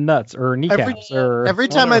him right in the nuts or kneecaps every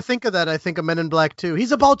time I think of that, I think of Men in Black 2.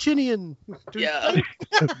 He's a Balchinian. Yeah.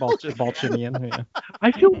 Balchinian. Yeah.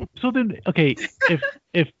 I feel so. Then okay,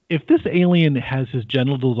 if this alien has his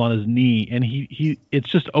genitals on his knee and he it's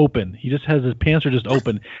just open, he just has his pants are just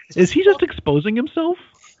open. Is he just exposing himself?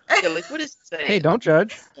 Yeah, like what is saying? Hey, don't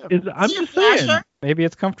judge. I'm just saying. Maybe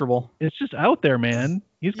it's comfortable. It's just out there, man.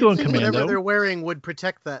 He's going commando. Whatever they're wearing would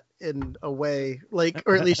protect that in a way, like,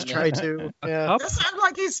 or at least try to. Yeah. That sounds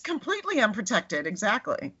like he's completely unprotected.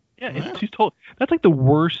 Exactly. Yeah, he's told. That's like the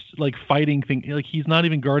worst, like fighting thing. Like he's not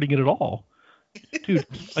even guarding it at all. Dude,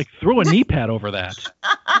 like throw a knee pad over that.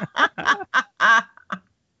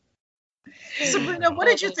 Sabrina, what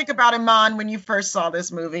did you think about Iman when you first saw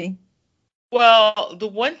this movie? Well, the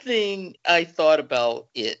one thing I thought about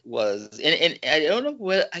it was, and I don't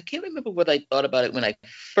know I can't remember what I thought about it when I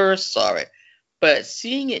first saw it, but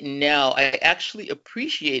seeing it now, I actually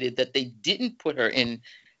appreciated that they didn't put her in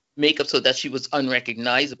makeup so that she was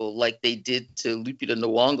unrecognizable like they did to Lupita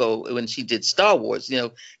Nyong'o when she did Star Wars, you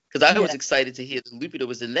know, because I was excited to hear that Lupita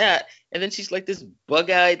was in that, and then she's like this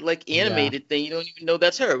bug-eyed, like animated thing. You don't even know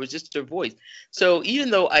that's her. It was just her voice. So even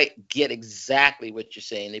though I get exactly what you're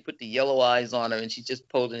saying, they put the yellow eyes on her, and she's just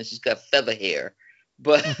posing, and she's got feather hair.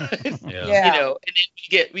 But you know, and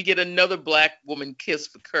then we get another black woman kiss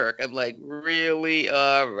for Kirk. I'm like, really,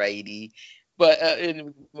 alrighty. But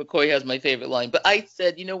and McCoy has my favorite line. But I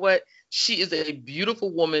said, you know what? She is a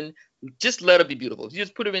beautiful woman. Just let her be beautiful. If you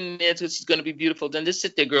just put her in there so she's going to be beautiful, then just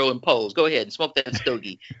sit there, girl, and pose. Go ahead and smoke that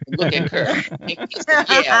stogie. And look at her.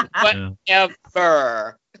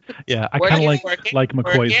 Whatever. Yeah, I kind of like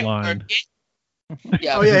McCoy's line.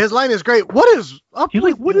 Yeah. Oh, yeah, his line is great. What is up? He's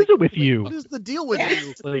like, what is it with you? What is the deal with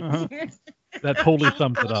you? Like, that totally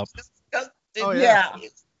sums it up. Oh, yeah.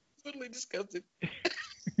 It's totally disgusting.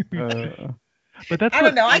 But that's I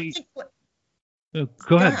don't know. I think...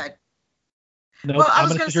 Go ahead. No, well, I'm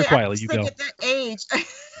going to sit here quietly. You go. At that age...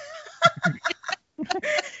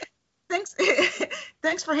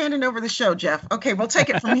 Thanks for handing over the show, Jeff. Okay, we'll take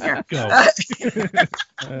it from here. Go.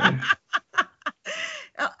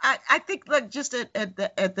 I think like just at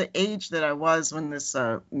the age that I was when this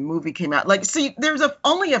movie came out, like, see, there's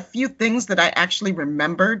only a few things that I actually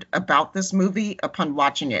remembered about this movie upon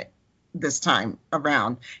watching it this time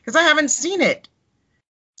around, because I haven't seen it.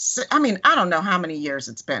 I mean, I don't know how many years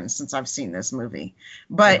it's been since I've seen this movie,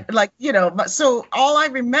 but like, you know, but so all I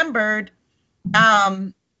remembered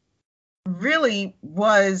really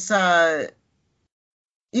was Iman.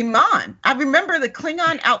 I remember the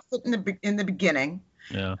Klingon outfit in the beginning.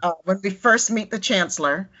 Yeah. When we first meet the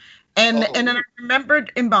Chancellor. And then I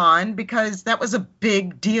remembered Iman because that was a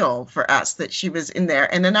big deal for us that she was in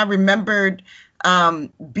there. And then I remembered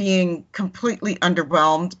being completely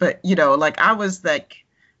underwhelmed. But, you know, like I was that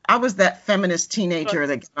feminist teenager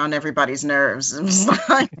that got on everybody's nerves. It was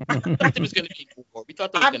like, we thought there was going to be more.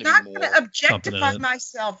 I'm not going to objectify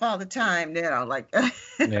myself all the time, you know, like.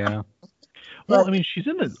 Yeah. Well, I mean, she's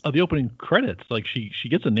in the opening credits. Like she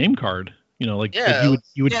gets a name card. You know, like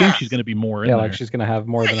you would think she's going to be more in there. Yeah, like she's going to have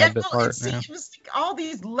more than a bit part. It was like all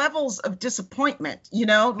these levels of disappointment, you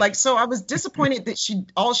know, like, so I was disappointed that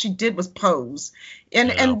all she did was pose.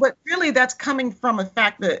 And what really that's coming from a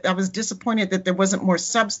fact that I was disappointed that there wasn't more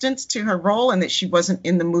substance to her role and that she wasn't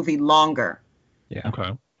in the movie longer. Yeah.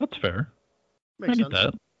 Okay. That's fair. Makes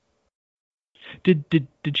sense. That.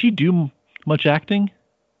 Did she do much acting?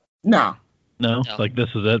 No. Like this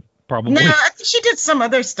is it. Probably. No, I think she did some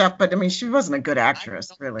other stuff, but I mean, she wasn't a good actress,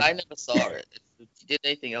 really. I never saw it. she did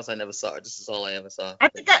anything else, I never saw her. This is all I ever saw. I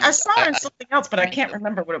think I saw her in something else, but I can't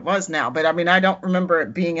remember what it was now. But I mean, I don't remember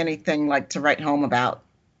it being anything like to write home about.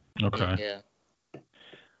 Okay. Yeah.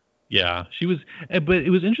 Yeah, she was, but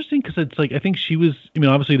it was interesting because it's like I think she was. I mean,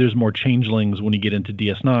 obviously there's more changelings when you get into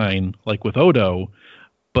DS9, like with Odo,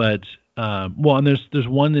 but well, and there's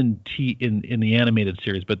one in the animated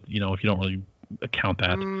series, but if you don't really account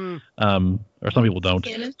that, or some people don't.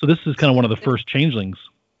 So this is kind of one of the first changelings.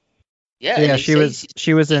 Yeah,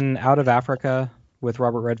 she was in Out of Africa with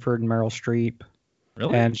Robert Redford and Meryl Streep.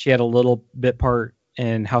 Really? And she had a little bit part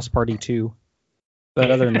in House Party 2. But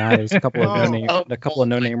other than that, it was a couple of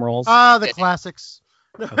no-name roles. The classics.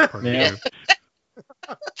 Yeah.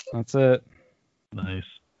 That's it. Nice.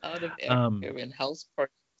 Out of Africa in House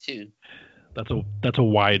Party 2. That's a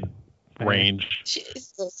wide range. She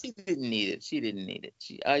didn't need it. She didn't need it.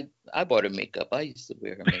 I bought her makeup. I used to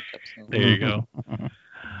wear her makeup. So. There you go.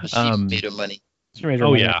 She made her money.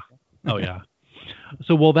 Yeah. Oh yeah.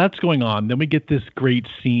 So while that's going on, then we get this great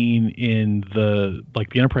scene in the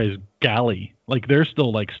Enterprise galley. Like they're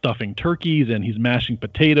still like stuffing turkeys and he's mashing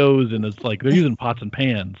potatoes and it's like they're using pots and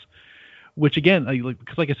pans. Which again,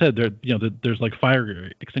 because like I said, there's like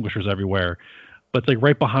fire extinguishers everywhere, but it's like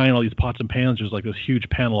right behind all these pots and pans, there's like this huge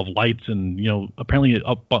panel of lights and apparently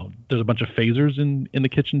there's a bunch of phasers in the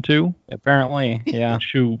kitchen too. Apparently, yeah.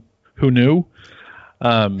 Who knew?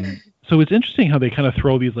 So it's interesting how they kind of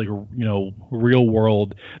throw these like real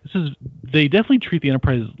world. They definitely treat the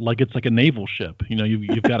Enterprise like it's like a naval ship.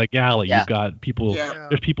 You've got a galley, you've got people. Yeah.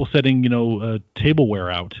 There's people setting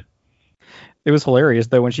tableware out. It was hilarious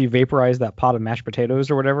though when she vaporized that pot of mashed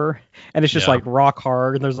potatoes or whatever, and it's just like rock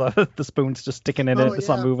hard, and there's the spoon's just sticking in it. It's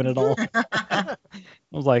not moving at all. I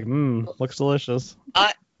was like, looks delicious.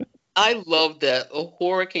 I love that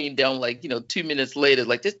Uhura came down 2 minutes later.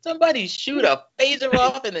 Like, did somebody shoot a phaser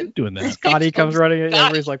off? And then doing that. Scotty comes running in.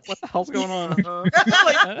 Everybody's like, what the hell's going on?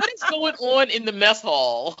 What is going on in the mess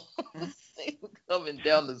hall? They were coming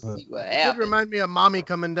down to see what happened. It remind me of Mommy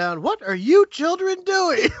coming down. What are you children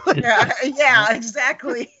doing? yeah,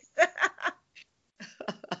 exactly.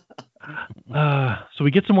 So we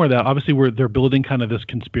get some more of that. Obviously, they're building kind of this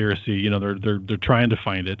conspiracy. They're trying to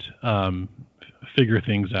find it. Figure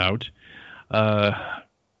things out.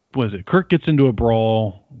 Was it Kirk gets into a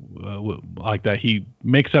brawl like that? He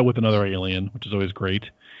makes out with another alien, which is always great.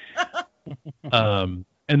 And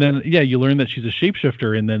then you learn that she's a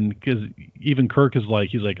shapeshifter, and then because even Kirk is like,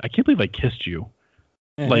 he's like, I can't believe I kissed you.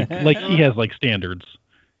 Like he has like standards.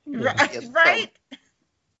 Right.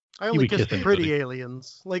 I only kiss the pretty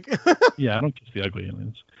aliens. Yeah, I don't kiss the ugly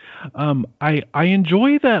aliens. I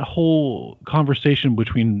enjoy that whole conversation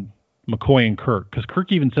between McCoy and Kirk, because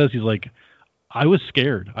Kirk even says, he's like, I was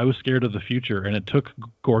scared of the future, and it took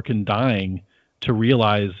Gorkin dying to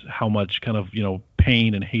realize how much kind of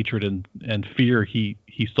pain and hatred and fear he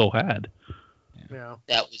still had. Yeah,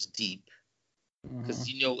 that was deep,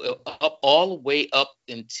 because up all the way up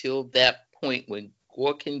until that point when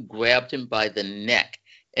Gorkin grabbed him by the neck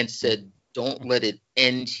and said, don't let it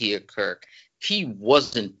end here, Kirk, he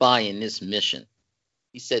wasn't buying this mission.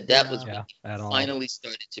 He said that was when he finally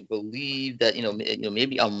started to believe that,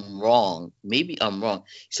 maybe I'm wrong. Maybe I'm wrong.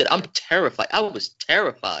 He said, I'm terrified. I was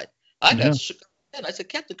terrified. I got shook up. And I said,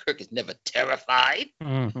 Captain Kirk is never terrified.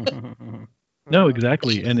 No,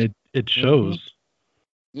 exactly. And it shows.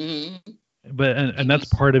 Mm-hmm. But and that's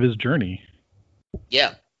part of his journey.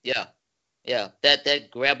 Yeah. That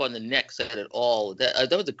grab on the neck said it all.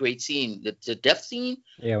 That was a great scene. The death scene.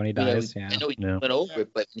 Yeah, when he dies. I know he went over it,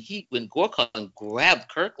 but when Gorkon grabbed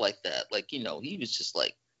Kirk like that, he was just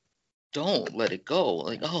like, "Don't let it go."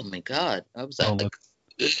 Like, oh my God, I was like,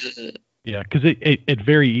 yeah, because it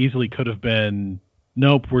very easily could have been,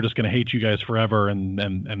 nope, we're just going to hate you guys forever, and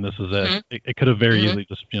this is it. Mm-hmm. It could have very easily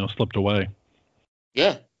just slipped away.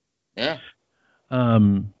 Yeah.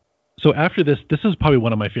 So after this is probably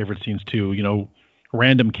one of my favorite scenes too.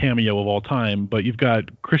 Random cameo of all time, but you've got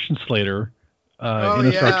Christian Slater in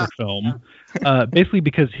a Star Trek film, basically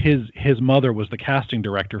because his mother was the casting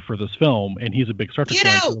director for this film, and he's a big Star Trek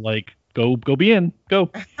fan. So like, go be in, go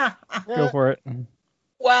for it.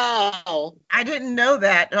 Wow, I didn't know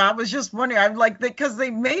that. I was just wondering. I'm like, because they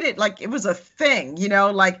made it like it was a thing,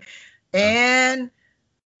 and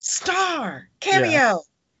star cameo. Yeah.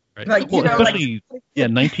 Right. Especially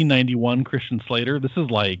 1991 Christian Slater. This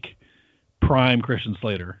is like prime Christian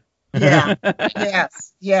Slater. Yeah.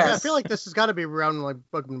 Yes. Yeah, I feel like this has got to be around like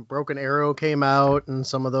when Broken Arrow came out and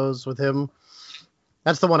some of those with him.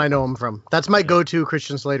 That's the one I know him from. That's my go-to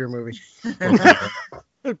Christian Slater movie.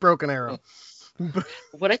 Broken Arrow.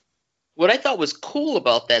 What I thought was cool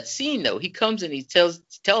about that scene, though, he comes and he tells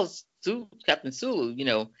Captain Sulu,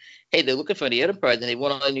 hey, they're looking for the Enterprise and they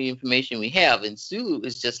want all the new information we have. And Sulu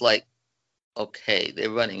is just like, okay, they're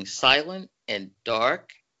running silent and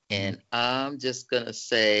dark, and I'm just gonna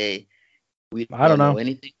say we don't know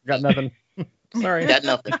anything. Got nothing. Sorry, got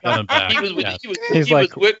nothing. He was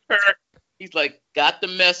with Kirk. He's like, got the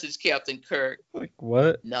message, Captain Kirk. Like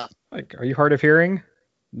what? Nothing. Like, are you hard of hearing?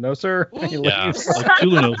 No, sir. Yeah, like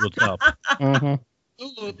Sulu knows what's up. Mm-hmm.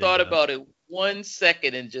 Sulu thought about it 1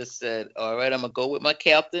 second and just said, all right, I'm gonna go with my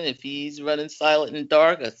captain. If he's running silent and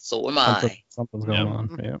dark, so am I. Something's going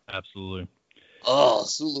on. Yeah, absolutely. Oh,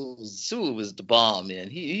 Sulu was the bomb, man.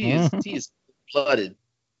 He's blooded.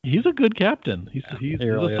 He's a good captain. He's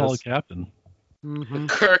really a solid captain. Mm-hmm.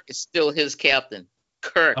 Kirk is still his captain.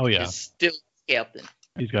 Kirk is still his captain.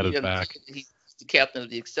 He's got his back. He's the captain of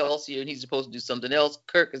the Excelsior, and he's supposed to do something else.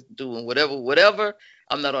 Kirk is doing whatever.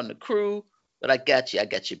 I'm not on the crew, but I got you. I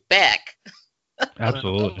got your back.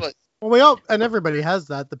 Absolutely. Well, everybody has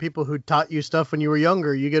that. The people who taught you stuff when you were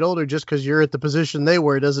younger, you get older just because you're at the position they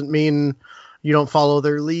were doesn't mean you don't follow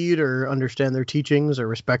their lead or understand their teachings or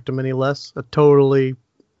respect them any less.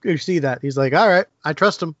 You see that. He's like, all right, I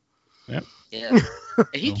trust him. Yep. Yeah. And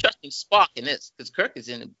he's trusting Spock in this because Kirk is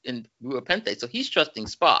in Rua Pente, so he's trusting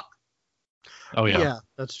Spock. Oh, yeah. Yeah,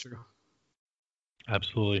 that's true.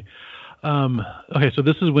 Absolutely. Okay, so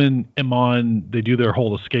this is when they do their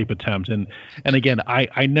whole escape attempt. And again,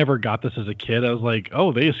 I never got this as a kid. I was like,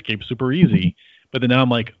 oh, they escape super easy. But then now I'm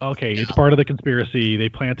like, okay, it's part of the conspiracy. They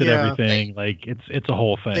planted everything. Like, it's a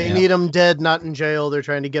whole thing. They need them dead, not in jail. They're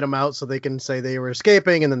trying to get them out so they can say they were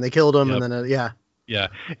escaping, and then they killed them, and then, Yeah,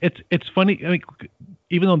 it's funny. I mean,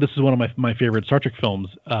 even though this is one of my favorite Star Trek films,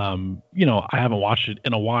 I haven't watched it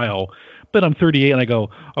in a while, but I'm 38 and I go,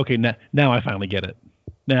 okay, now I finally get it.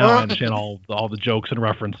 Now I understand all the jokes and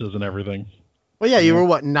references and everything. Well, yeah, you were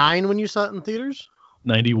what, 9 when you saw it in theaters?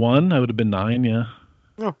 91, I would have been 9, yeah.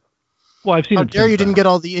 Oh. Well, I've seen How it. dare you didn't get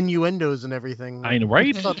all the innuendos and everything. I know,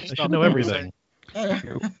 right? I should know everything.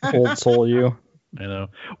 Old soul, you. I know.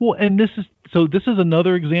 Well, and this is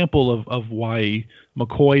another example of why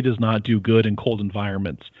McCoy does not do good in cold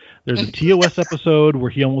environments. There's a TOS episode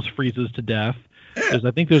where he almost freezes to death. There's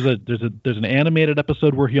an animated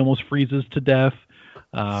episode where he almost freezes to death.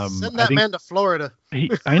 Send that man to Florida.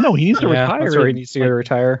 I know he needs to retire. That's where he needs to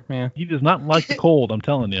retire. Yeah. He does not like the cold. I'm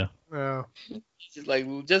telling you. Yeah. He's like,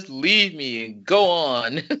 well, just leave me and go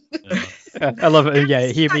on. Yeah. I love it. Yeah,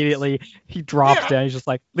 he immediately drops down. He's just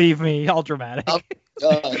like, leave me, all dramatic. It's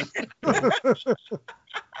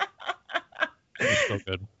so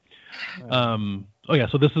good.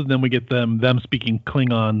 So this is then we get them speaking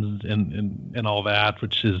Klingons and all that,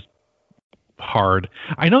 which is hard.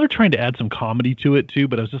 I know they're trying to add some comedy to it too,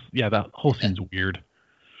 but it was just that whole scene's weird.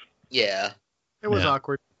 Yeah. It was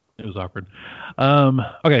awkward. It was awkward.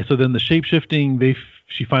 Okay, so then the shape-shifting,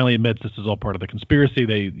 she finally admits this is all part of the conspiracy.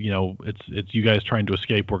 It's you guys trying to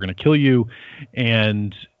escape. We're going to kill you.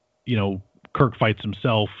 And, Kirk fights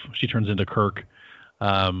himself. She turns into Kirk,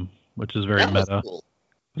 which is very meta. Cool.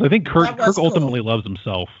 I think Kirk ultimately loves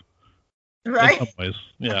himself. Right? In some ways.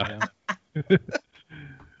 Yeah.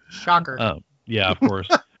 Shocker. Yeah, of course.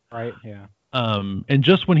 Right, yeah. And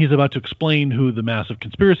just when he's about to explain who the massive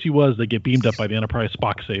conspiracy was, they get beamed up by the Enterprise.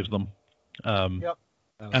 Spock saves them. Yep.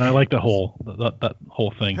 And I like that whole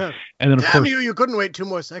thing. And then of Damn course you couldn't wait 2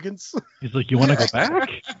 more seconds. He's like, you want to go back?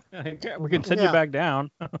 We can send you back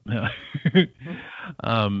down. Yeah.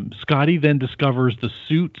 Scotty then discovers the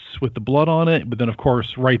suits with the blood on it, but then of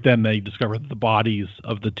course right then they discover the bodies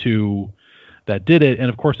of the two that did it, and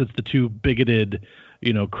of course it's the two bigoted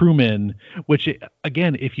crewmen, which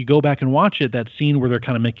again, if you go back and watch it, that scene where they're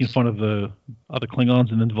kind of making fun of the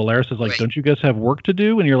Klingons, and then Valeris is like, don't you guys have work to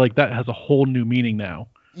do? And you're like, that has a whole new meaning now.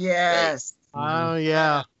 Yes. Oh,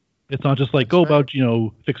 yeah. It's not just like, go about,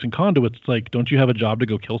 fixing conduits. It's like, don't you have a job to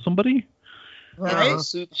go kill somebody? Right?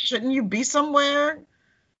 Shouldn't you be somewhere?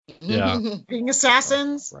 Yeah. Being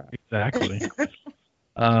assassins? Exactly.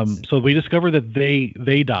 So we discover that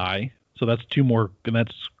they die. So that's 2 more, and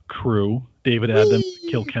that's crew. David add them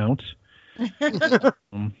kill count.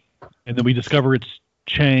 And then we discover it's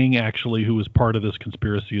Chang, actually, who was part of this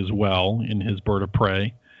conspiracy as well in his Bird of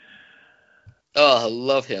Prey. Oh, I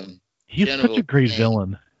love him. He's such a great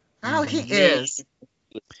villain. Oh, he is.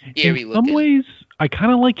 In some ways, I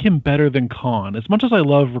kind of like him better than Khan. As much as I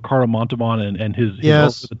love Ricardo Montalban and his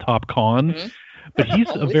over-the-top Khan, but he's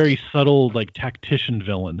a very subtle, like, tactician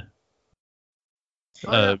villain.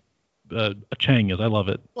 Chang is. I love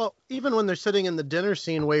it. Well, even when they're sitting in the dinner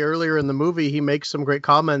scene way earlier in the movie, he makes some great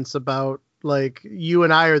comments about, like, you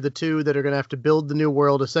and I are the two that are going to have to build the new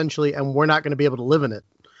world, essentially, and we're not going to be able to live in it.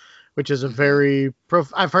 which is a very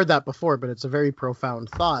I've heard that before, but it's a very profound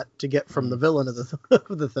thought to get from the villain of the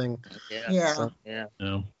of the thing. Yeah.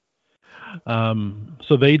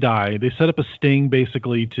 So they die. They set up a sting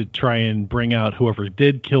basically to try and bring out whoever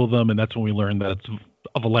did kill them, and that's when we learn that it's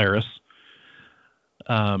a Valeris.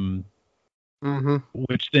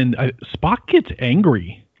 Which then Spock gets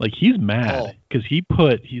angry, like he's mad because he's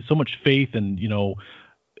so much faith and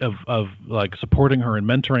of like supporting her and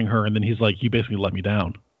mentoring her, and then he's like, you basically let me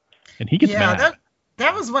down, and he gets mad.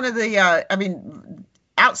 That was one of the I mean,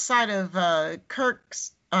 outside of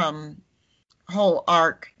Kirk's whole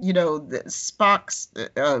arc, Spock's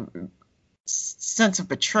sense of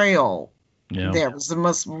betrayal there was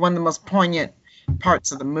one of the most poignant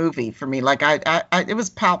parts of the movie for me. Like I it was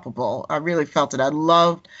palpable. I really felt it. I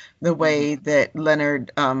loved the way that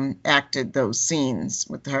Leonard acted those scenes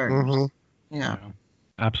with her. Yeah.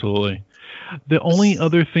 Absolutely. The only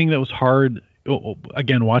other thing that was hard,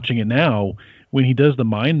 again, watching it now, when he does the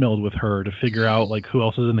mind meld with her to figure out like who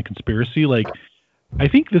else is in the conspiracy, like I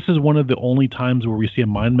think this is one of the only times where we see a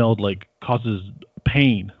mind meld like causes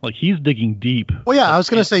pain. Like he's digging deep. Well, yeah, I was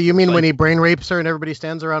gonna say, you mean when he brain rapes her and everybody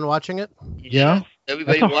stands around watching it? Yeah.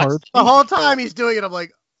 Everybody watched the whole time he's doing it. I'm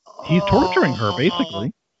like, he's torturing her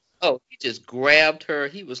basically. Oh, he just grabbed her.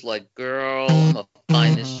 He was like, "Girl, I'm gonna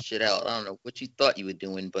find this shit out. I don't know what you thought you were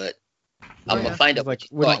doing, but I'm gonna find out." Like,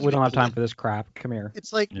 we don't have time for this crap. Come here.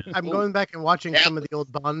 It's like I'm going back and watching some of the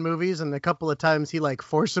old Bond movies, and a couple of times he like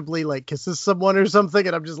forcibly like kisses someone or something,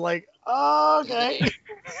 and I'm just like, oh, okay.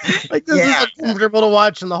 Like this is uncomfortable to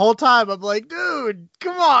watch, and the whole time I'm like, dude,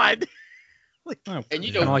 come on.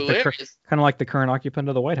 And kind of like the current occupant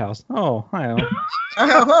of the White House. Oh, hi.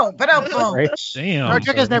 Right? Damn. Star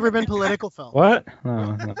Trek has never been political, Phil. What?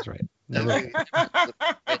 Oh, that's right.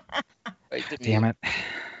 Damn it.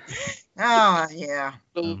 Oh, yeah.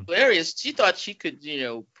 Hilarious. She thought she could,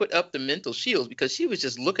 put up the mental shields because she was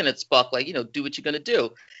just looking at Spock like, do what you're going to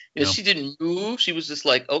do. She didn't move. She was just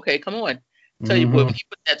like, okay, come on. Tell you what, when he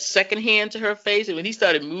put that second hand to her face and when he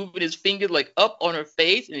started moving his finger like up on her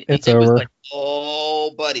face, and it was like,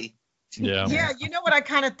 oh, buddy. Yeah. Yeah, you know what I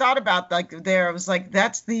kind of thought about like there? I was like,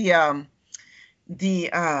 that's the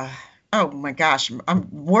oh my gosh,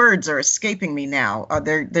 words are escaping me now.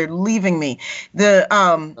 They're leaving me. The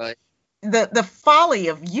folly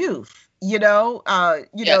of youth. She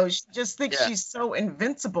just thinks she's so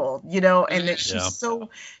invincible, and that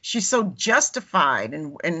she's so justified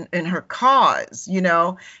in her cause,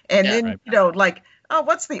 and then like, oh,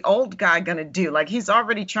 what's the old guy gonna do? Like he's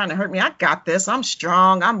already trying to hurt me. I got this. I'm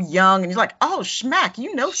strong. I'm young, and he's like, oh, schmack,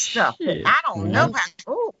 stuff. I don't know.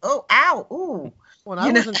 Oh, ow, ooh. Well,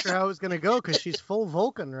 I wasn't sure how it was gonna go because she's full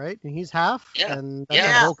Vulcan, right? And he's half, and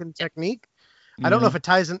that's a Vulcan technique. I don't know if it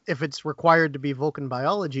ties in, if it's required to be Vulcan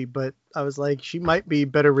biology, but I was like, she might be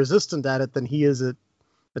better resistant at it than he is at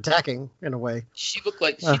attacking in a way. She looked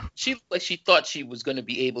like she thought she was going to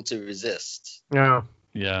be able to resist. Yeah.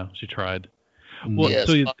 Yeah, she tried. Well,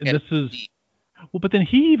 but then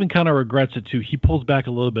he even kind of regrets it too. He pulls back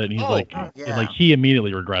a little bit, and he's like he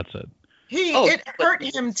immediately regrets it. It hurt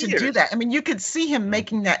him to do that. I mean, you could see him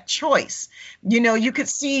making that choice. You could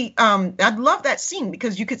see. I love that scene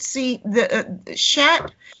because you could see the Shat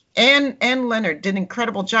and Leonard did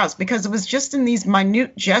incredible jobs because it was just in these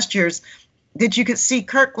minute gestures that you could see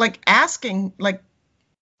Kirk like asking, like,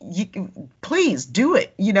 please do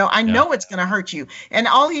it. I know it's going to hurt you. And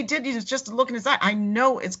all he did is just look in his eye. I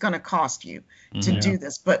know it's going to cost you to do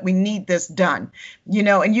this, but we need this done.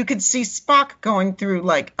 And you could see Spock going through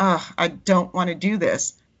like, I don't want to do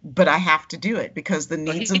this, but I have to do it because the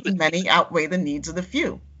needs of the many outweigh the needs of the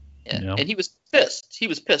few. Yeah. And he was pissed. He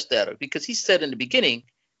was pissed at her because he said in the beginning,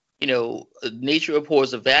 nature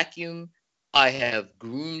abhors a vacuum. I have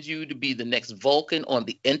groomed you to be the next Vulcan on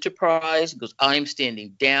the Enterprise because I'm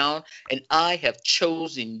standing down and I have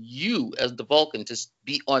chosen you as the Vulcan to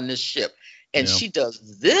be on this ship. And she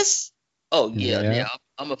does this. Oh, yeah.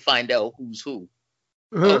 I'm going to find out who's who.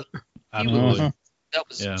 That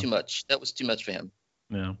was too much. That was too much for him.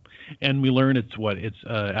 Yeah. And we learn it's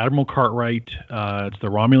Admiral Cartwright. It's the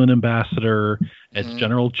Romulan ambassador. It's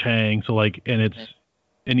General Chang. So like, and it's,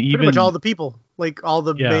 and even pretty much all the people. Like all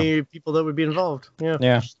the main people that would be involved.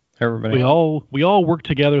 Yeah. Everybody. We all work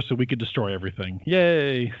together so we could destroy everything.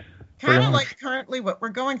 Yay. Kind of like currently what we're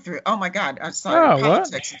going through. Oh my God. I'm sorry.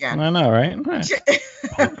 Politics again. I know, right?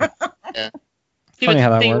 Funny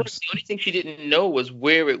how that works. The only thing she didn't know was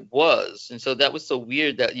where it was. And so that was so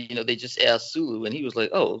weird that, they just asked Sulu and he was like,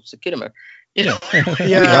 oh, it's a Khitomer. Yeah.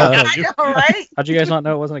 I know, right? How'd you guys not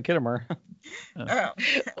know it wasn't a Khitomer?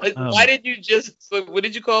 Why did you what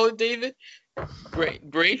did you call it, David? Brain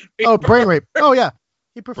rape? Oh, brain rape. Oh, yeah.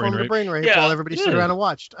 He performed Brain a brain rape Yeah, while everybody he stood did. around and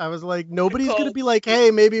watched. I was like, nobody's Because- gonna be like,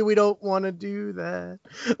 hey, maybe we don't want to do that.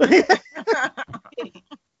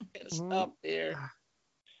 Gotta stop there.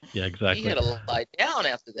 Yeah, He exactly. had to lie down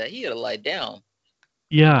after that. He had to lie down.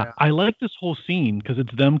 Yeah, Yeah. I like this whole scene because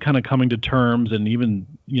it's them kind of coming to terms, and even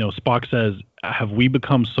Spock says, "Have we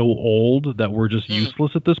become so old that we're just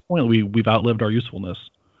useless at this point? We've outlived our usefulness."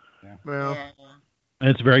 Well, Yeah. And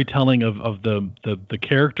it's very telling of the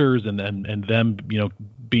characters and them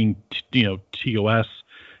being TOS,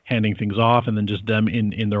 handing things off, and then just them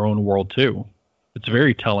in their own world too. It's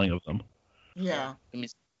very telling of them. Yeah. I mean,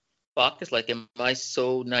 Spock is like, am I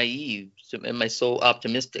so naive? Am I so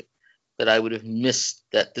optimistic that I would have missed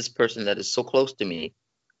that this person that is so close to me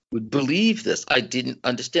would believe this? I didn't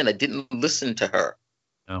understand. I didn't listen to her.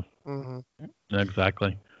 mhm.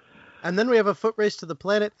 Exactly. And then we have a foot race to the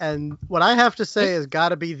planet, and what I have to say has got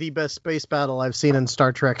to be the best space battle I've seen in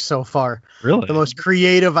Star Trek so far. Really? The most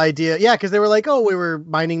creative idea. Yeah, because they were like, oh, we were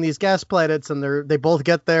mining these gas planets, and they both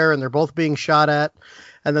get there, and they're both being shot at.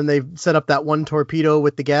 And then they set up that one torpedo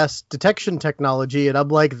with the gas detection technology, and I'm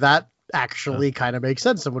like, that actually kind of makes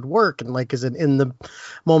sense and would work, and like is an in the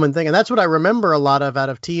moment thing. And that's what I remember a lot of out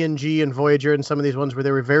of TNG and Voyager and some of these ones where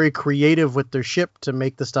they were very creative with their ship to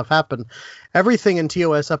make the stuff happen. Everything in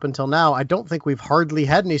TOS up until now, I don't think we've hardly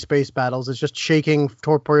had any space battles. It's just shaking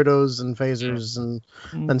torpedoes and phasers, and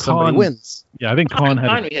then somebody Khan- we Yeah, I think Khan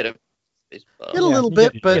had. We had a space battle. Get a little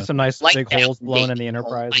bit, Yeah. but Get some nice Like big that holes blown in big. the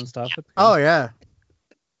Enterprise and stuff. oh yeah.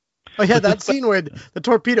 Oh yeah, that scene where the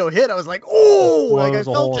torpedo hit, I was like, oh, like I Blows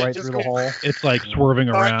a felt hole it right just through the go. hole. It's like swerving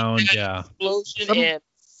around. Yeah. Explosion Some- and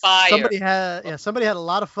fire. Somebody had a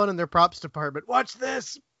lot of fun in their props department. Watch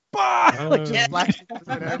this. Bah! Like just Yeah. blasting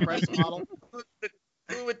through an Enterprise model.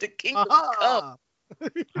 With the kingdom come. Aha!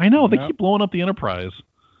 I know they Yep. keep blowing up the Enterprise.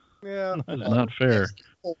 Yeah. It's not fair.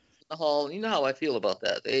 In the hall. You know how I feel about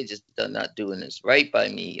that. They just are not doing this right by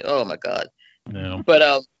me. Oh my God. No.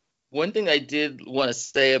 But one thing I did want to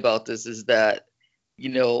say about this is that,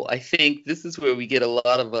 I think this is where we get a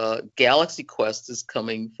lot of Galaxy Quest is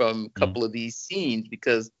coming from a couple of these scenes,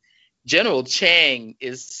 because General Chang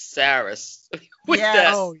is Saris with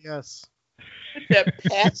Yes. Oh yes. that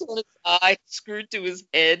patch on his eye screwed to his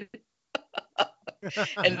head.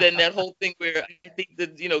 And then that whole thing where I think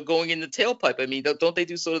that, going in the tailpipe. I mean, don't they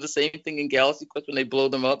do sort of the same thing in Galaxy Quest when they blow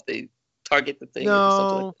them up? They target the thing. or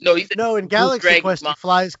something like that. No, he said No, in Galaxy Dragon Quest he Mine.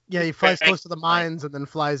 flies. Yeah, he flies Dragon close to the mines and then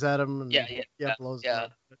flies at him. And, Yeah, blows yeah.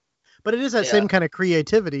 them up. But it is that Yeah. same kind of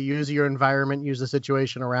creativity. Use your environment, use the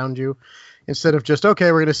situation around you, instead of just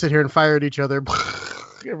okay, we're gonna sit here and fire at each other.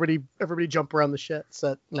 Everybody jump around the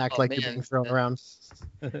set and act like you're man. being thrown around.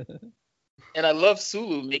 And I love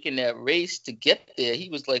Sulu making that race to get there. He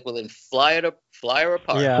was like, well, then fly her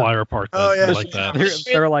apart. Yeah. Flyer apart. Oh, yeah. I like that.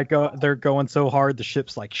 They're like they're going so hard the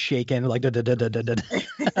ship's like shaking like like Yeah,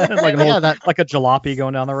 that like a jalopy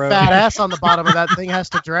going down the road. fat ass on the bottom of that thing has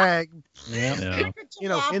to drag. Yeah.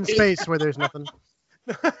 In space where there's nothing.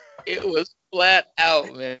 It was flat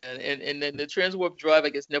out, man. And then the transwarp drive, I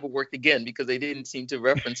guess, never worked again because they didn't seem to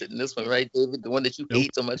reference it in this one, right, David? The one that you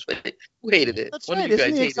hate so much. Who hated it? That's One right. of you Isn't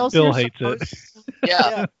guys the hated it. Excelsior Bill hates it. supposed- Yeah,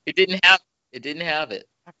 Yeah. it didn't have it.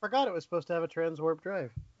 I forgot it was supposed to have a transwarp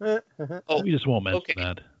drive. Oh, We just won't mention okay.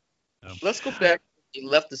 that. Let's go back. He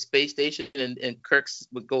left the space station and Kirk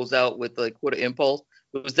goes out with like quarter impulse.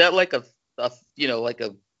 Was that like a like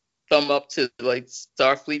a thumb up to like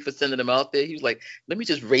Starfleet for sending him out there? He was like, let me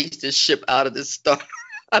just race this ship out of this star.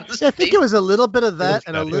 Out of Yeah, I think space. it was a little bit of that was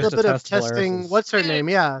and a better. little It was bit to of test testing. Polaris's- What's her name?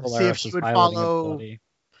 Yeah, see if Polaris she is would piloting follow. ability.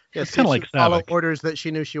 Yeah, It's see kinda if she like would follow Saavik. orders that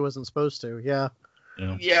she knew she wasn't supposed to. Yeah.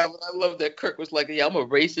 Yeah, but I love that Kirk was like, yeah, I'm gonna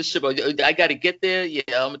race this ship. I gotta get there. Yeah,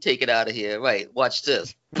 I'm gonna take it out of here. Right, watch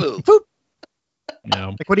this. Boom. Yeah.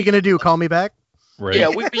 Like, what are you gonna do? Call me back? Right. Yeah,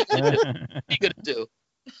 what are you gonna do?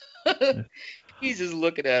 He's just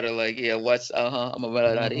looking at her like, yeah, watch. I'm gonna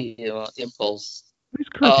run out of here on impulse. He's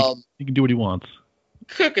Kirk. Um, He can do what he wants.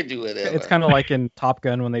 Kirk could do whatever. It's kind of like in Top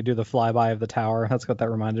Gun when they do the flyby of the tower. That's what that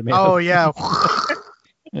reminded me Oh of. yeah.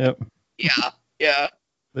 Yep. yeah.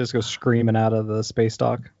 They just go screaming out of the space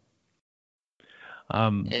dock.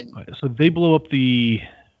 And- So they blow up the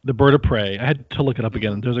bird of prey. I had to look it up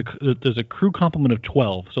again. There's a crew complement of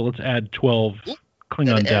 12. So let's add 12 Klingon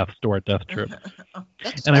Gotta add- deaths to our death trip.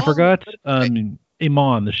 That's And I all. forgot Amon,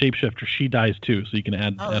 the shapeshifter. She dies too. So you can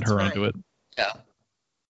add Oh, add her that's onto it. Yeah.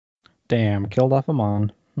 Damn, killed off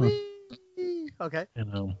Amon. Okay.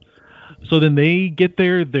 So then they get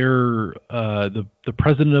there. They're the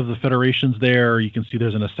president of the Federation's there. You can see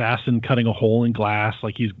there's an assassin cutting a hole in glass,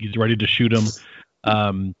 like he's ready to shoot him.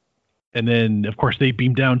 And then of course they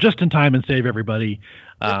beam down just in time and save everybody.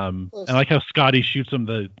 And I like how Scotty shoots him.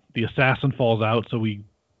 The assassin falls out, so we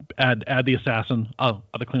add the assassin. Oh,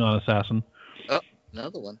 the Klingon assassin. Oh,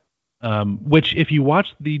 another one. Which, if you watch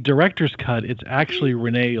the director's cut, it's actually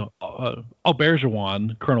Rene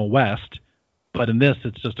Auberjonois, Colonel West, but in this,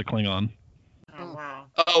 it's just a Klingon. Oh, wow.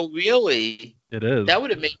 Oh, really? It is. That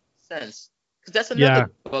would have made sense. Because that's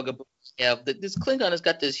another bugaboo we have. That this Klingon has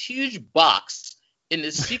got this huge box in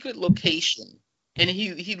this secret location, and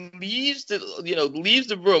he leaves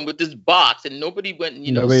the room with this box, and nobody went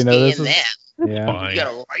and Nobody scanned notices. that. Yeah. He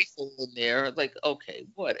got a rifle in there. It's like, okay,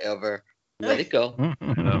 whatever. Let it go.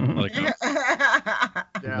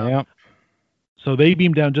 Yeah. So they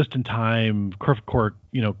beam down just in time.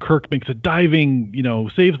 Kirk makes a diving,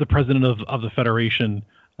 saves the president of the Federation.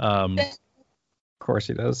 Of course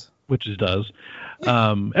he does. Which he does.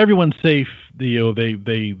 Everyone's safe. They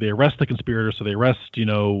arrest the conspirators. So they arrest,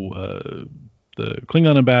 the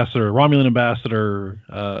Klingon ambassador, Romulan ambassador.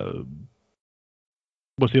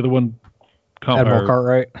 What's the other one? Admiral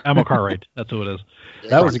Cartwright. Admiral Cartwright. That's who it is.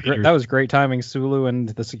 That was great timing. Sulu and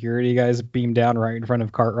the security guys beam down right in front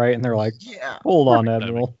of Cartwright, and they're like, "Hold on,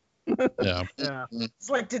 Admiral." Yeah. It's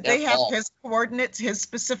like, did they have his coordinates, his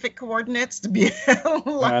specific coordinates to be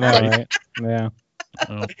alive? I know, right? Yeah.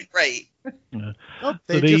 Right. Yeah. Oh,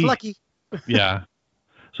 they're just lucky. Yeah.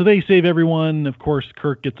 So they save everyone. Of course,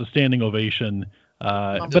 Kirk gets a standing ovation.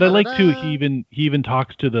 But I like too. He even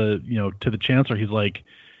talks to the Chancellor. He's like,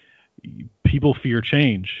 people fear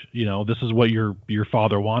change. This is what your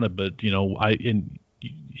father wanted, but he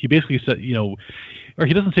basically said, or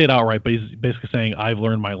he doesn't say it outright, but he's basically saying, I've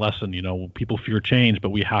learned my lesson. People fear change, but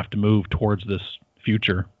we have to move towards this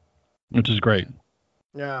future, which is great.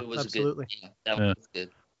 Yeah, absolutely. That was good.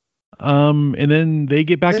 And then they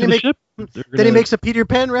get back to the ship. Then he makes a Peter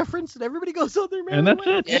Pan reference, and everybody goes on their merry and that's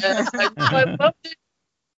way. it. Yes, I loved it.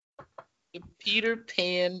 The Peter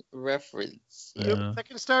Pan reference. Yep,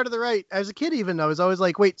 second star to the right. As a kid, even I was always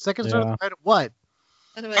like, "Wait, second star to the right of what?"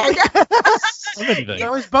 It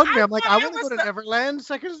always bugged me. I'm like, I want to go to Neverland.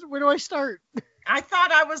 Where do I start? I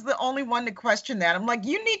thought I was the only one to question that. I'm like,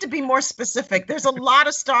 you need to be more specific. There's a lot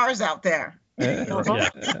of stars out there.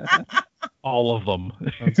 All of them.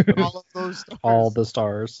 All of those stars. All the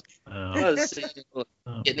stars.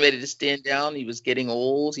 Getting ready to stand down. He was getting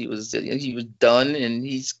old. He was done, and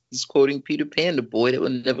he's quoting Peter Pan, the boy that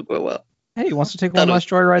would never grow up. Hey, he wants to take one last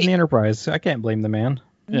joyride in the Enterprise. I can't blame the man.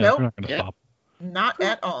 Yeah, nope. we're not going to stop. Not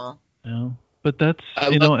at all. No, but that's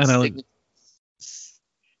and I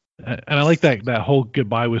like that whole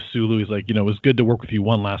goodbye with Sulu. He's like, it was good to work with you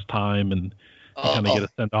one last time, and kind of get a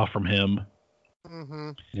send off from him.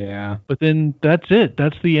 Mm-hmm. Yeah. But then that's it.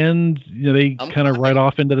 That's the end. They kind of ride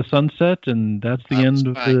off into the sunset, and that's the end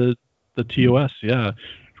of the TOS. Yeah.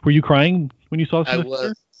 Were you crying when you saw this? I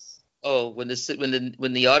was. Oh, when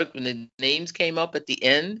the names came up at the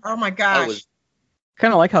end. Oh my gosh.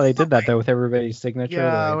 Kind of like how they did that though with everybody's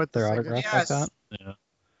signature, with their autograph like that. Yeah.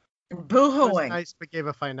 Boo-hooing. It was nice, but gave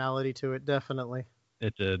a finality to it, definitely.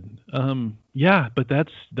 It did. Yeah, but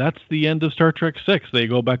that's the end of Star Trek 6. They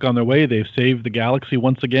go back on their way. They've saved the galaxy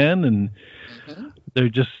once again, and they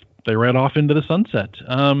ride off into the sunset.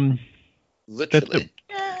 Literally.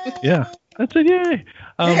 That's it. Yay.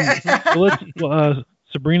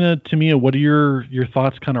 Sabrina, Tamia, what are your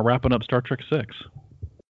thoughts kind of wrapping up Star Trek 6?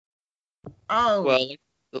 Oh. Well,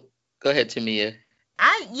 go ahead, Tamia.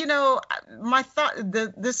 My thought,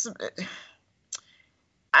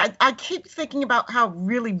 I keep thinking about how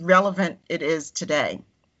really relevant it is today.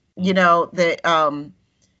 That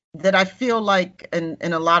I feel like in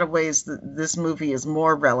a lot of ways this movie is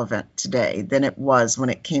more relevant today than it was when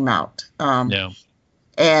it came out. And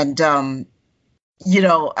I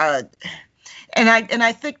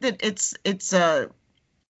think that it's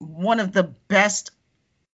one of the best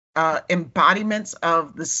embodiments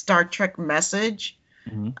of the Star Trek message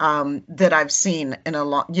that I've seen in a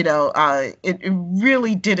long. It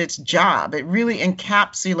really did its job. It really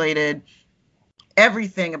encapsulated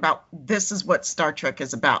everything about this is what Star Trek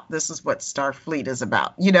is about. This is what Starfleet is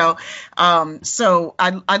about. So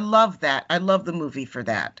I love that. I love the movie for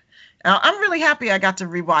that. I'm really happy I got to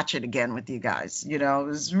rewatch it again with you guys. It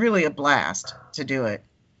was really a blast to do it.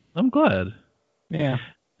 I'm glad. Yeah.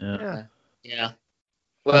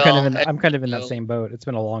 Well, I'm kind of in that same boat. It's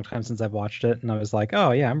been a long time since I've watched it, and I was like,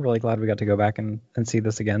 oh yeah, I'm really glad we got to go back and see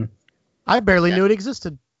this again. I barely knew it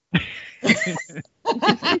existed. We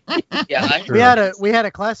had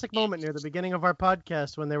a classic moment near the beginning of our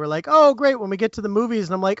podcast when they were like, "Oh, great!" When we get to the movies,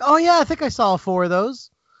 and I'm like, "Oh yeah, I think I saw 4 of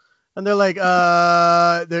those," and they're like,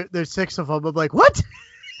 "There's 6 of them." I'm like, "What?"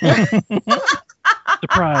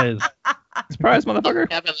 Surprise,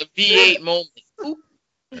 motherfucker! Having a V8 moment. Oop.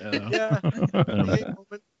 Yeah.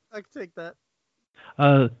 I can take that.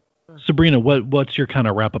 Sabrina, what's your kind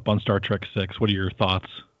of wrap up on Star Trek 6? What are your thoughts?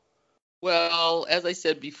 Well, as I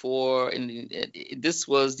said before, this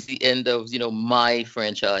was the end of my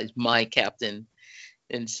franchise, my captain,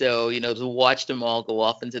 and so to watch them all go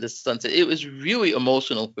off into the sunset, it was really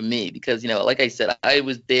emotional for me because like I said, I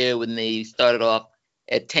was there when they started off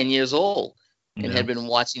at 10 years old and had been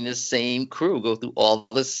watching this same crew go through all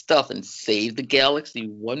this stuff and save the galaxy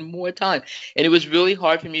one more time, and it was really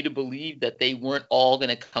hard for me to believe that they weren't all going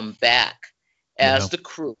to come back as the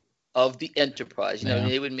crew of the Enterprise.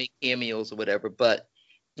 They would make cameos or whatever, but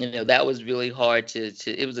that was really hard to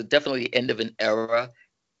it was definitely the end of an era,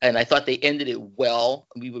 and I thought they ended it well.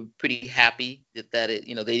 We were pretty happy that it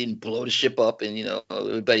they didn't blow the ship up and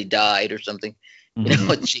everybody died or something.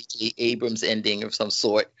 A J.J. Abrams ending of some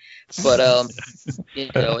sort. But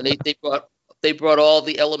and they brought all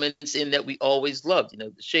the elements in that we always loved.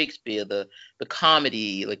 The Shakespeare, the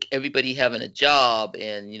comedy, like everybody having a job,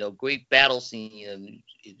 and great battle scene, and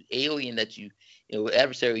alien that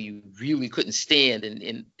adversary you really couldn't stand,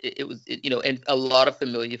 and it was and a lot of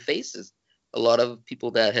familiar faces, a lot of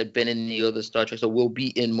people that had been in the other Star Treks or will be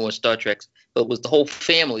in more Star Treks, but the whole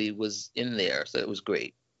family was in there, so it was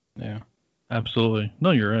great. Yeah. Absolutely.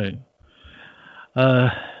 No, you're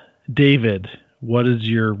right. David, what's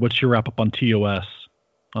your wrap up on TOS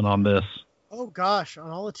on this? Oh gosh,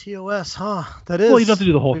 on all the TOS, huh? That is. Well, you don't have to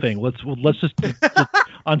do the whole thing. Let's just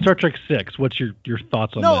on Star Trek 6. What's your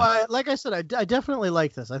thoughts on that? No, like I said, I definitely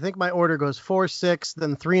like this. I think my order goes 4, 6,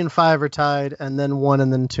 then 3 and 5 are tied, and then 1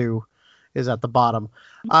 and then 2 is at the bottom.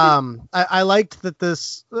 I liked that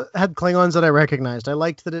this had Klingons that I recognized. I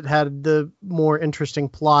liked that it had the more interesting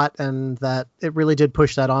plot, and that it really did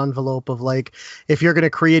push that envelope of like, if you're going to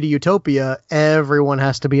create a utopia, everyone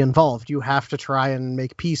has to be involved. You have to try and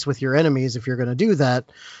make peace with your enemies. If you're going to do that,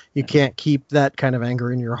 you can't keep that kind of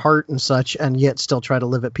anger in your heart and such, and yet still try to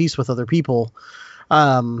live at peace with other people.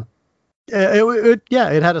 It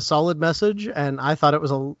had a solid message, and I thought it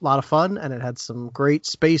was a lot of fun, and it had some great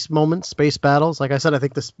space moments, space battles. Like I said, I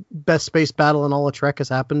think the best space battle in all of Trek has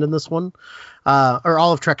happened in this one, or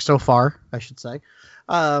all of Trek so far, I should say.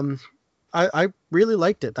 I really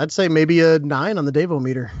liked it. I'd say maybe a 9 on the Devo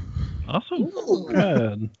meter. Awesome.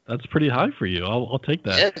 Good. That's pretty high for you. I'll take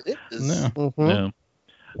that. Yeah, it is. Yeah. Mm-hmm.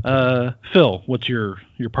 Yeah. Phil, what's your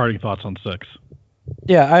parting thoughts on 6?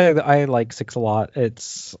 Yeah, I like 6 a lot.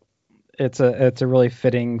 It's a really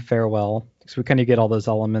fitting farewell, because we kind of get all those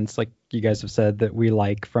elements, like you guys have said, that we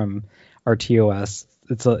like from our TOS.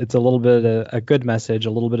 It's a little bit of a good message,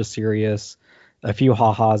 a little bit of serious, a few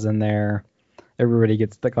ha-has in there. Everybody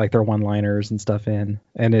gets like their one-liners and stuff in,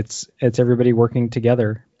 and it's everybody working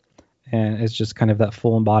together, and it's just kind of that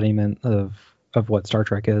full embodiment of what Star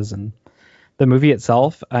Trek is. And the movie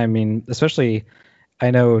itself, I mean, especially, I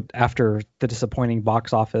know after the disappointing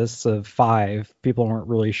box office of 5, people weren't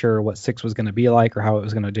really sure what 6 was going to be like or how it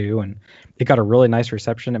was going to do, and it got a really nice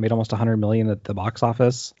reception. It made almost $100 million at the box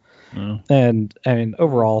office, and I mean,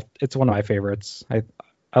 overall, it's one of my favorites. I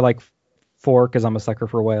like 4 because I'm a sucker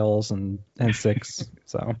for whales, and 6.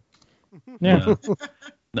 So yeah.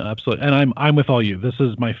 No, absolutely, and I'm with all you. This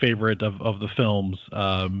is my favorite of the films.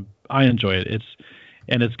 I enjoy it.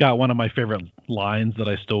 It's got one of my favorite lines that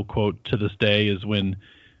I still quote to this day, is when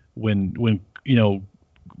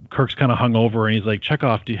Kirk's kind of hungover and he's like,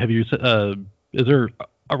 Chekhov, is there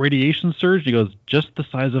a radiation surge? He goes, just the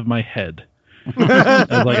size of my head. I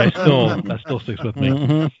was like, that still sticks with me.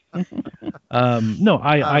 Mm-hmm.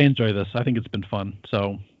 I enjoy this. I think it's been fun.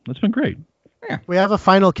 So it's been great. Yeah. We have a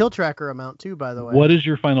final kill tracker amount too, by the way. What is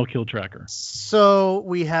your final kill tracker? So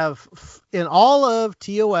we have, in all of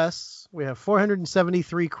TOS, we have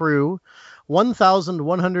 473 crew,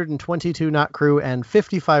 1,122 not crew, and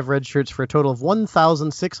 55 red shirts, for a total of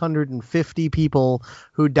 1,650 people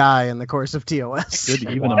who die in the course of TOS.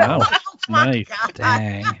 Good even amount. Nice. God.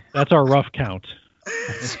 Dang, That's our rough count.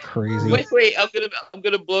 that's crazy. Wait! I'm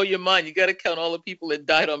gonna blow your mind. You got to count all the people that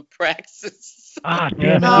died on Praxis.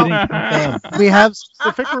 Damn it. We have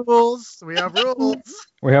specific rules. We have rules.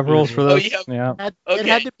 We have rules for this. Yeah. It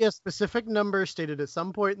had to be a specific number stated at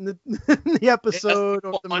some point in the episode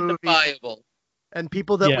or the movie. Quantifiable. And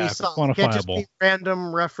people that we saw. It can't just be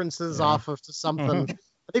random references off of to something.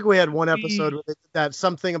 I think we had one episode where they did that,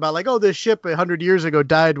 something about like, oh, this ship 100 years ago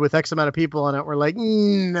died with X amount of people on it. We're like,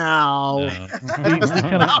 no. We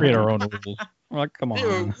kind of create our own rules. Like, come on. There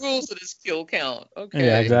are rules to this kill count. Okay.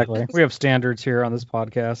 Yeah, exactly. We have standards here on this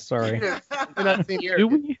podcast. Sorry. Do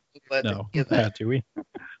we? No. Yeah, do we?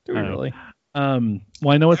 Do we really? Well,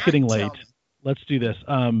 I know it's getting late. Let's do this.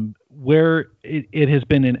 where it has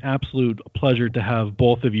been an absolute pleasure to have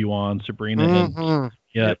both of you on, Sabrina and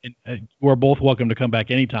yeah, and you are both welcome to come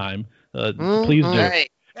back anytime. Please do. Right.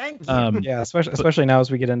 Thank you. Yeah, especially now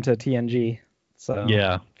as we get into TNG. So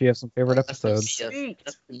Yeah, if you have some favorite episodes,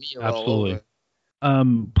 That's for me all absolutely.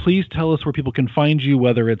 over. Please tell us where people can find you,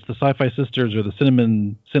 whether it's the Sci-Fi Sisters or the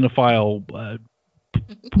Cinnamon Cinephile.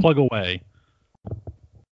 Plug away.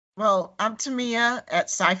 Well, I'm Tamia at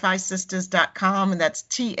sci-fisisters.com, and that's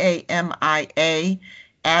TAMIA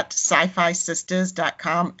at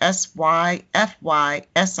sci-fisisters.com,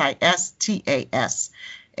 SYFYSISTAS.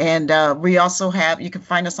 And we also have, you can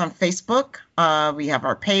find us on Facebook. We have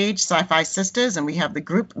our page, Sci-Fi Sisters, and we have the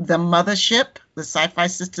group, The Mothership, the Sci-Fi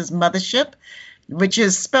Sisters Mothership, which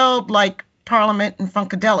is spelled like Parliament and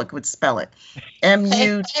Funkadelic would spell it.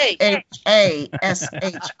 MUTHASHIP,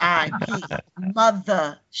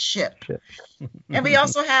 Mothership. And we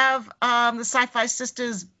also have the Sci-Fi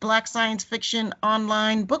Sisters Black Science Fiction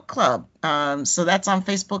Online Book Club. So that's on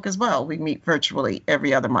Facebook as well. We meet virtually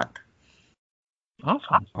every other month.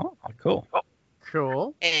 Awesome. oh, cool.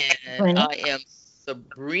 Cool. And I am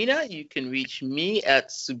Sabrina. You can reach me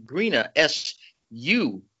at Sabrina,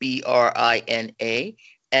 SUBRINA,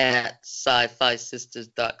 at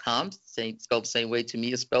sci-fisisters.com. Spelled the same way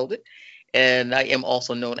Tamia spelled it. And I am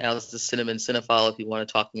also known as the Cinnamon Cinephile if you want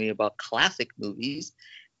to talk to me about classic movies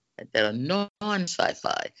that are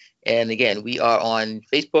non-sci-fi. And again, we are on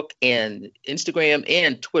Facebook and Instagram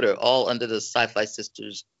and Twitter, all under the Sci-Fi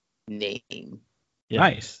Sisters name. Yeah.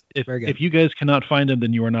 Nice. Very good. If you guys cannot find them,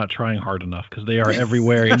 then you are not trying hard enough, because they are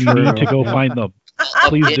everywhere, and you need to go find them.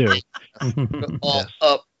 Please do. All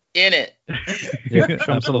up in it. Yeah,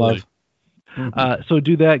 show 'em some love. So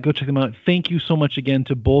do that. Go check them out. Thank you so much again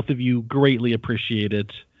to both of you. Greatly appreciate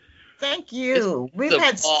it. Thank you. It's We've the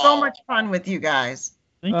had so ball. much fun with you guys.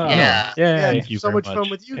 Thank you. Yeah. Thank you so very much much. fun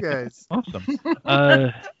with you guys. Awesome.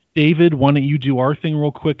 David, why don't you do our thing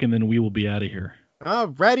real quick, and then we will be out of here.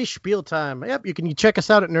 Alrighty, spiel time. Yep, you can check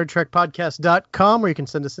us out at nerdtrekpodcast.com, where you can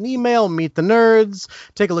send us an email, meet the nerds,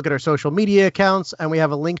 take a look at our social media accounts, and we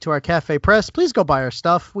have a link to our Cafe Press. Please go buy our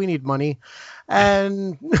stuff. We need money.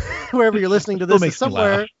 And wherever you're listening to this is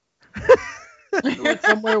somewhere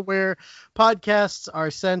where podcasts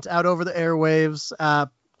are sent out over the airwaves.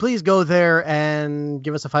 Please go there and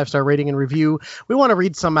give us a 5-star rating and review. We want to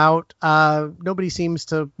read some out. Nobody seems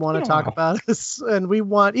to want to talk about us, and we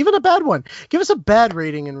want even a bad one. Give us a bad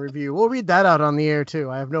rating and review. We'll read that out on the air too.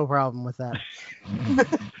 I have no problem with that.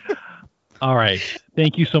 All right.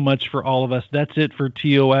 Thank you so much for all of us. That's it for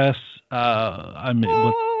TOS.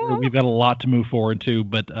 We've got a lot to move forward to,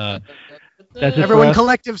 but that's it. Everyone,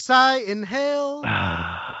 collective sigh. Inhale.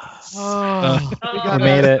 We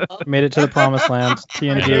made it. Made it to the promised land. I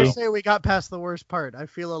dare TNG. say we got past the worst part. I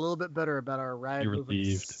feel a little bit better about our ride. You're moving.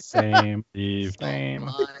 relieved. Same. Relieved. Same.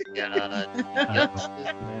 Oh my God.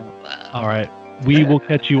 Wow. All right. We will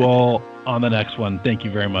catch you all on the next one. Thank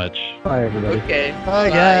you very much. Bye, everybody. Okay. Bye,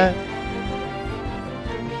 guys.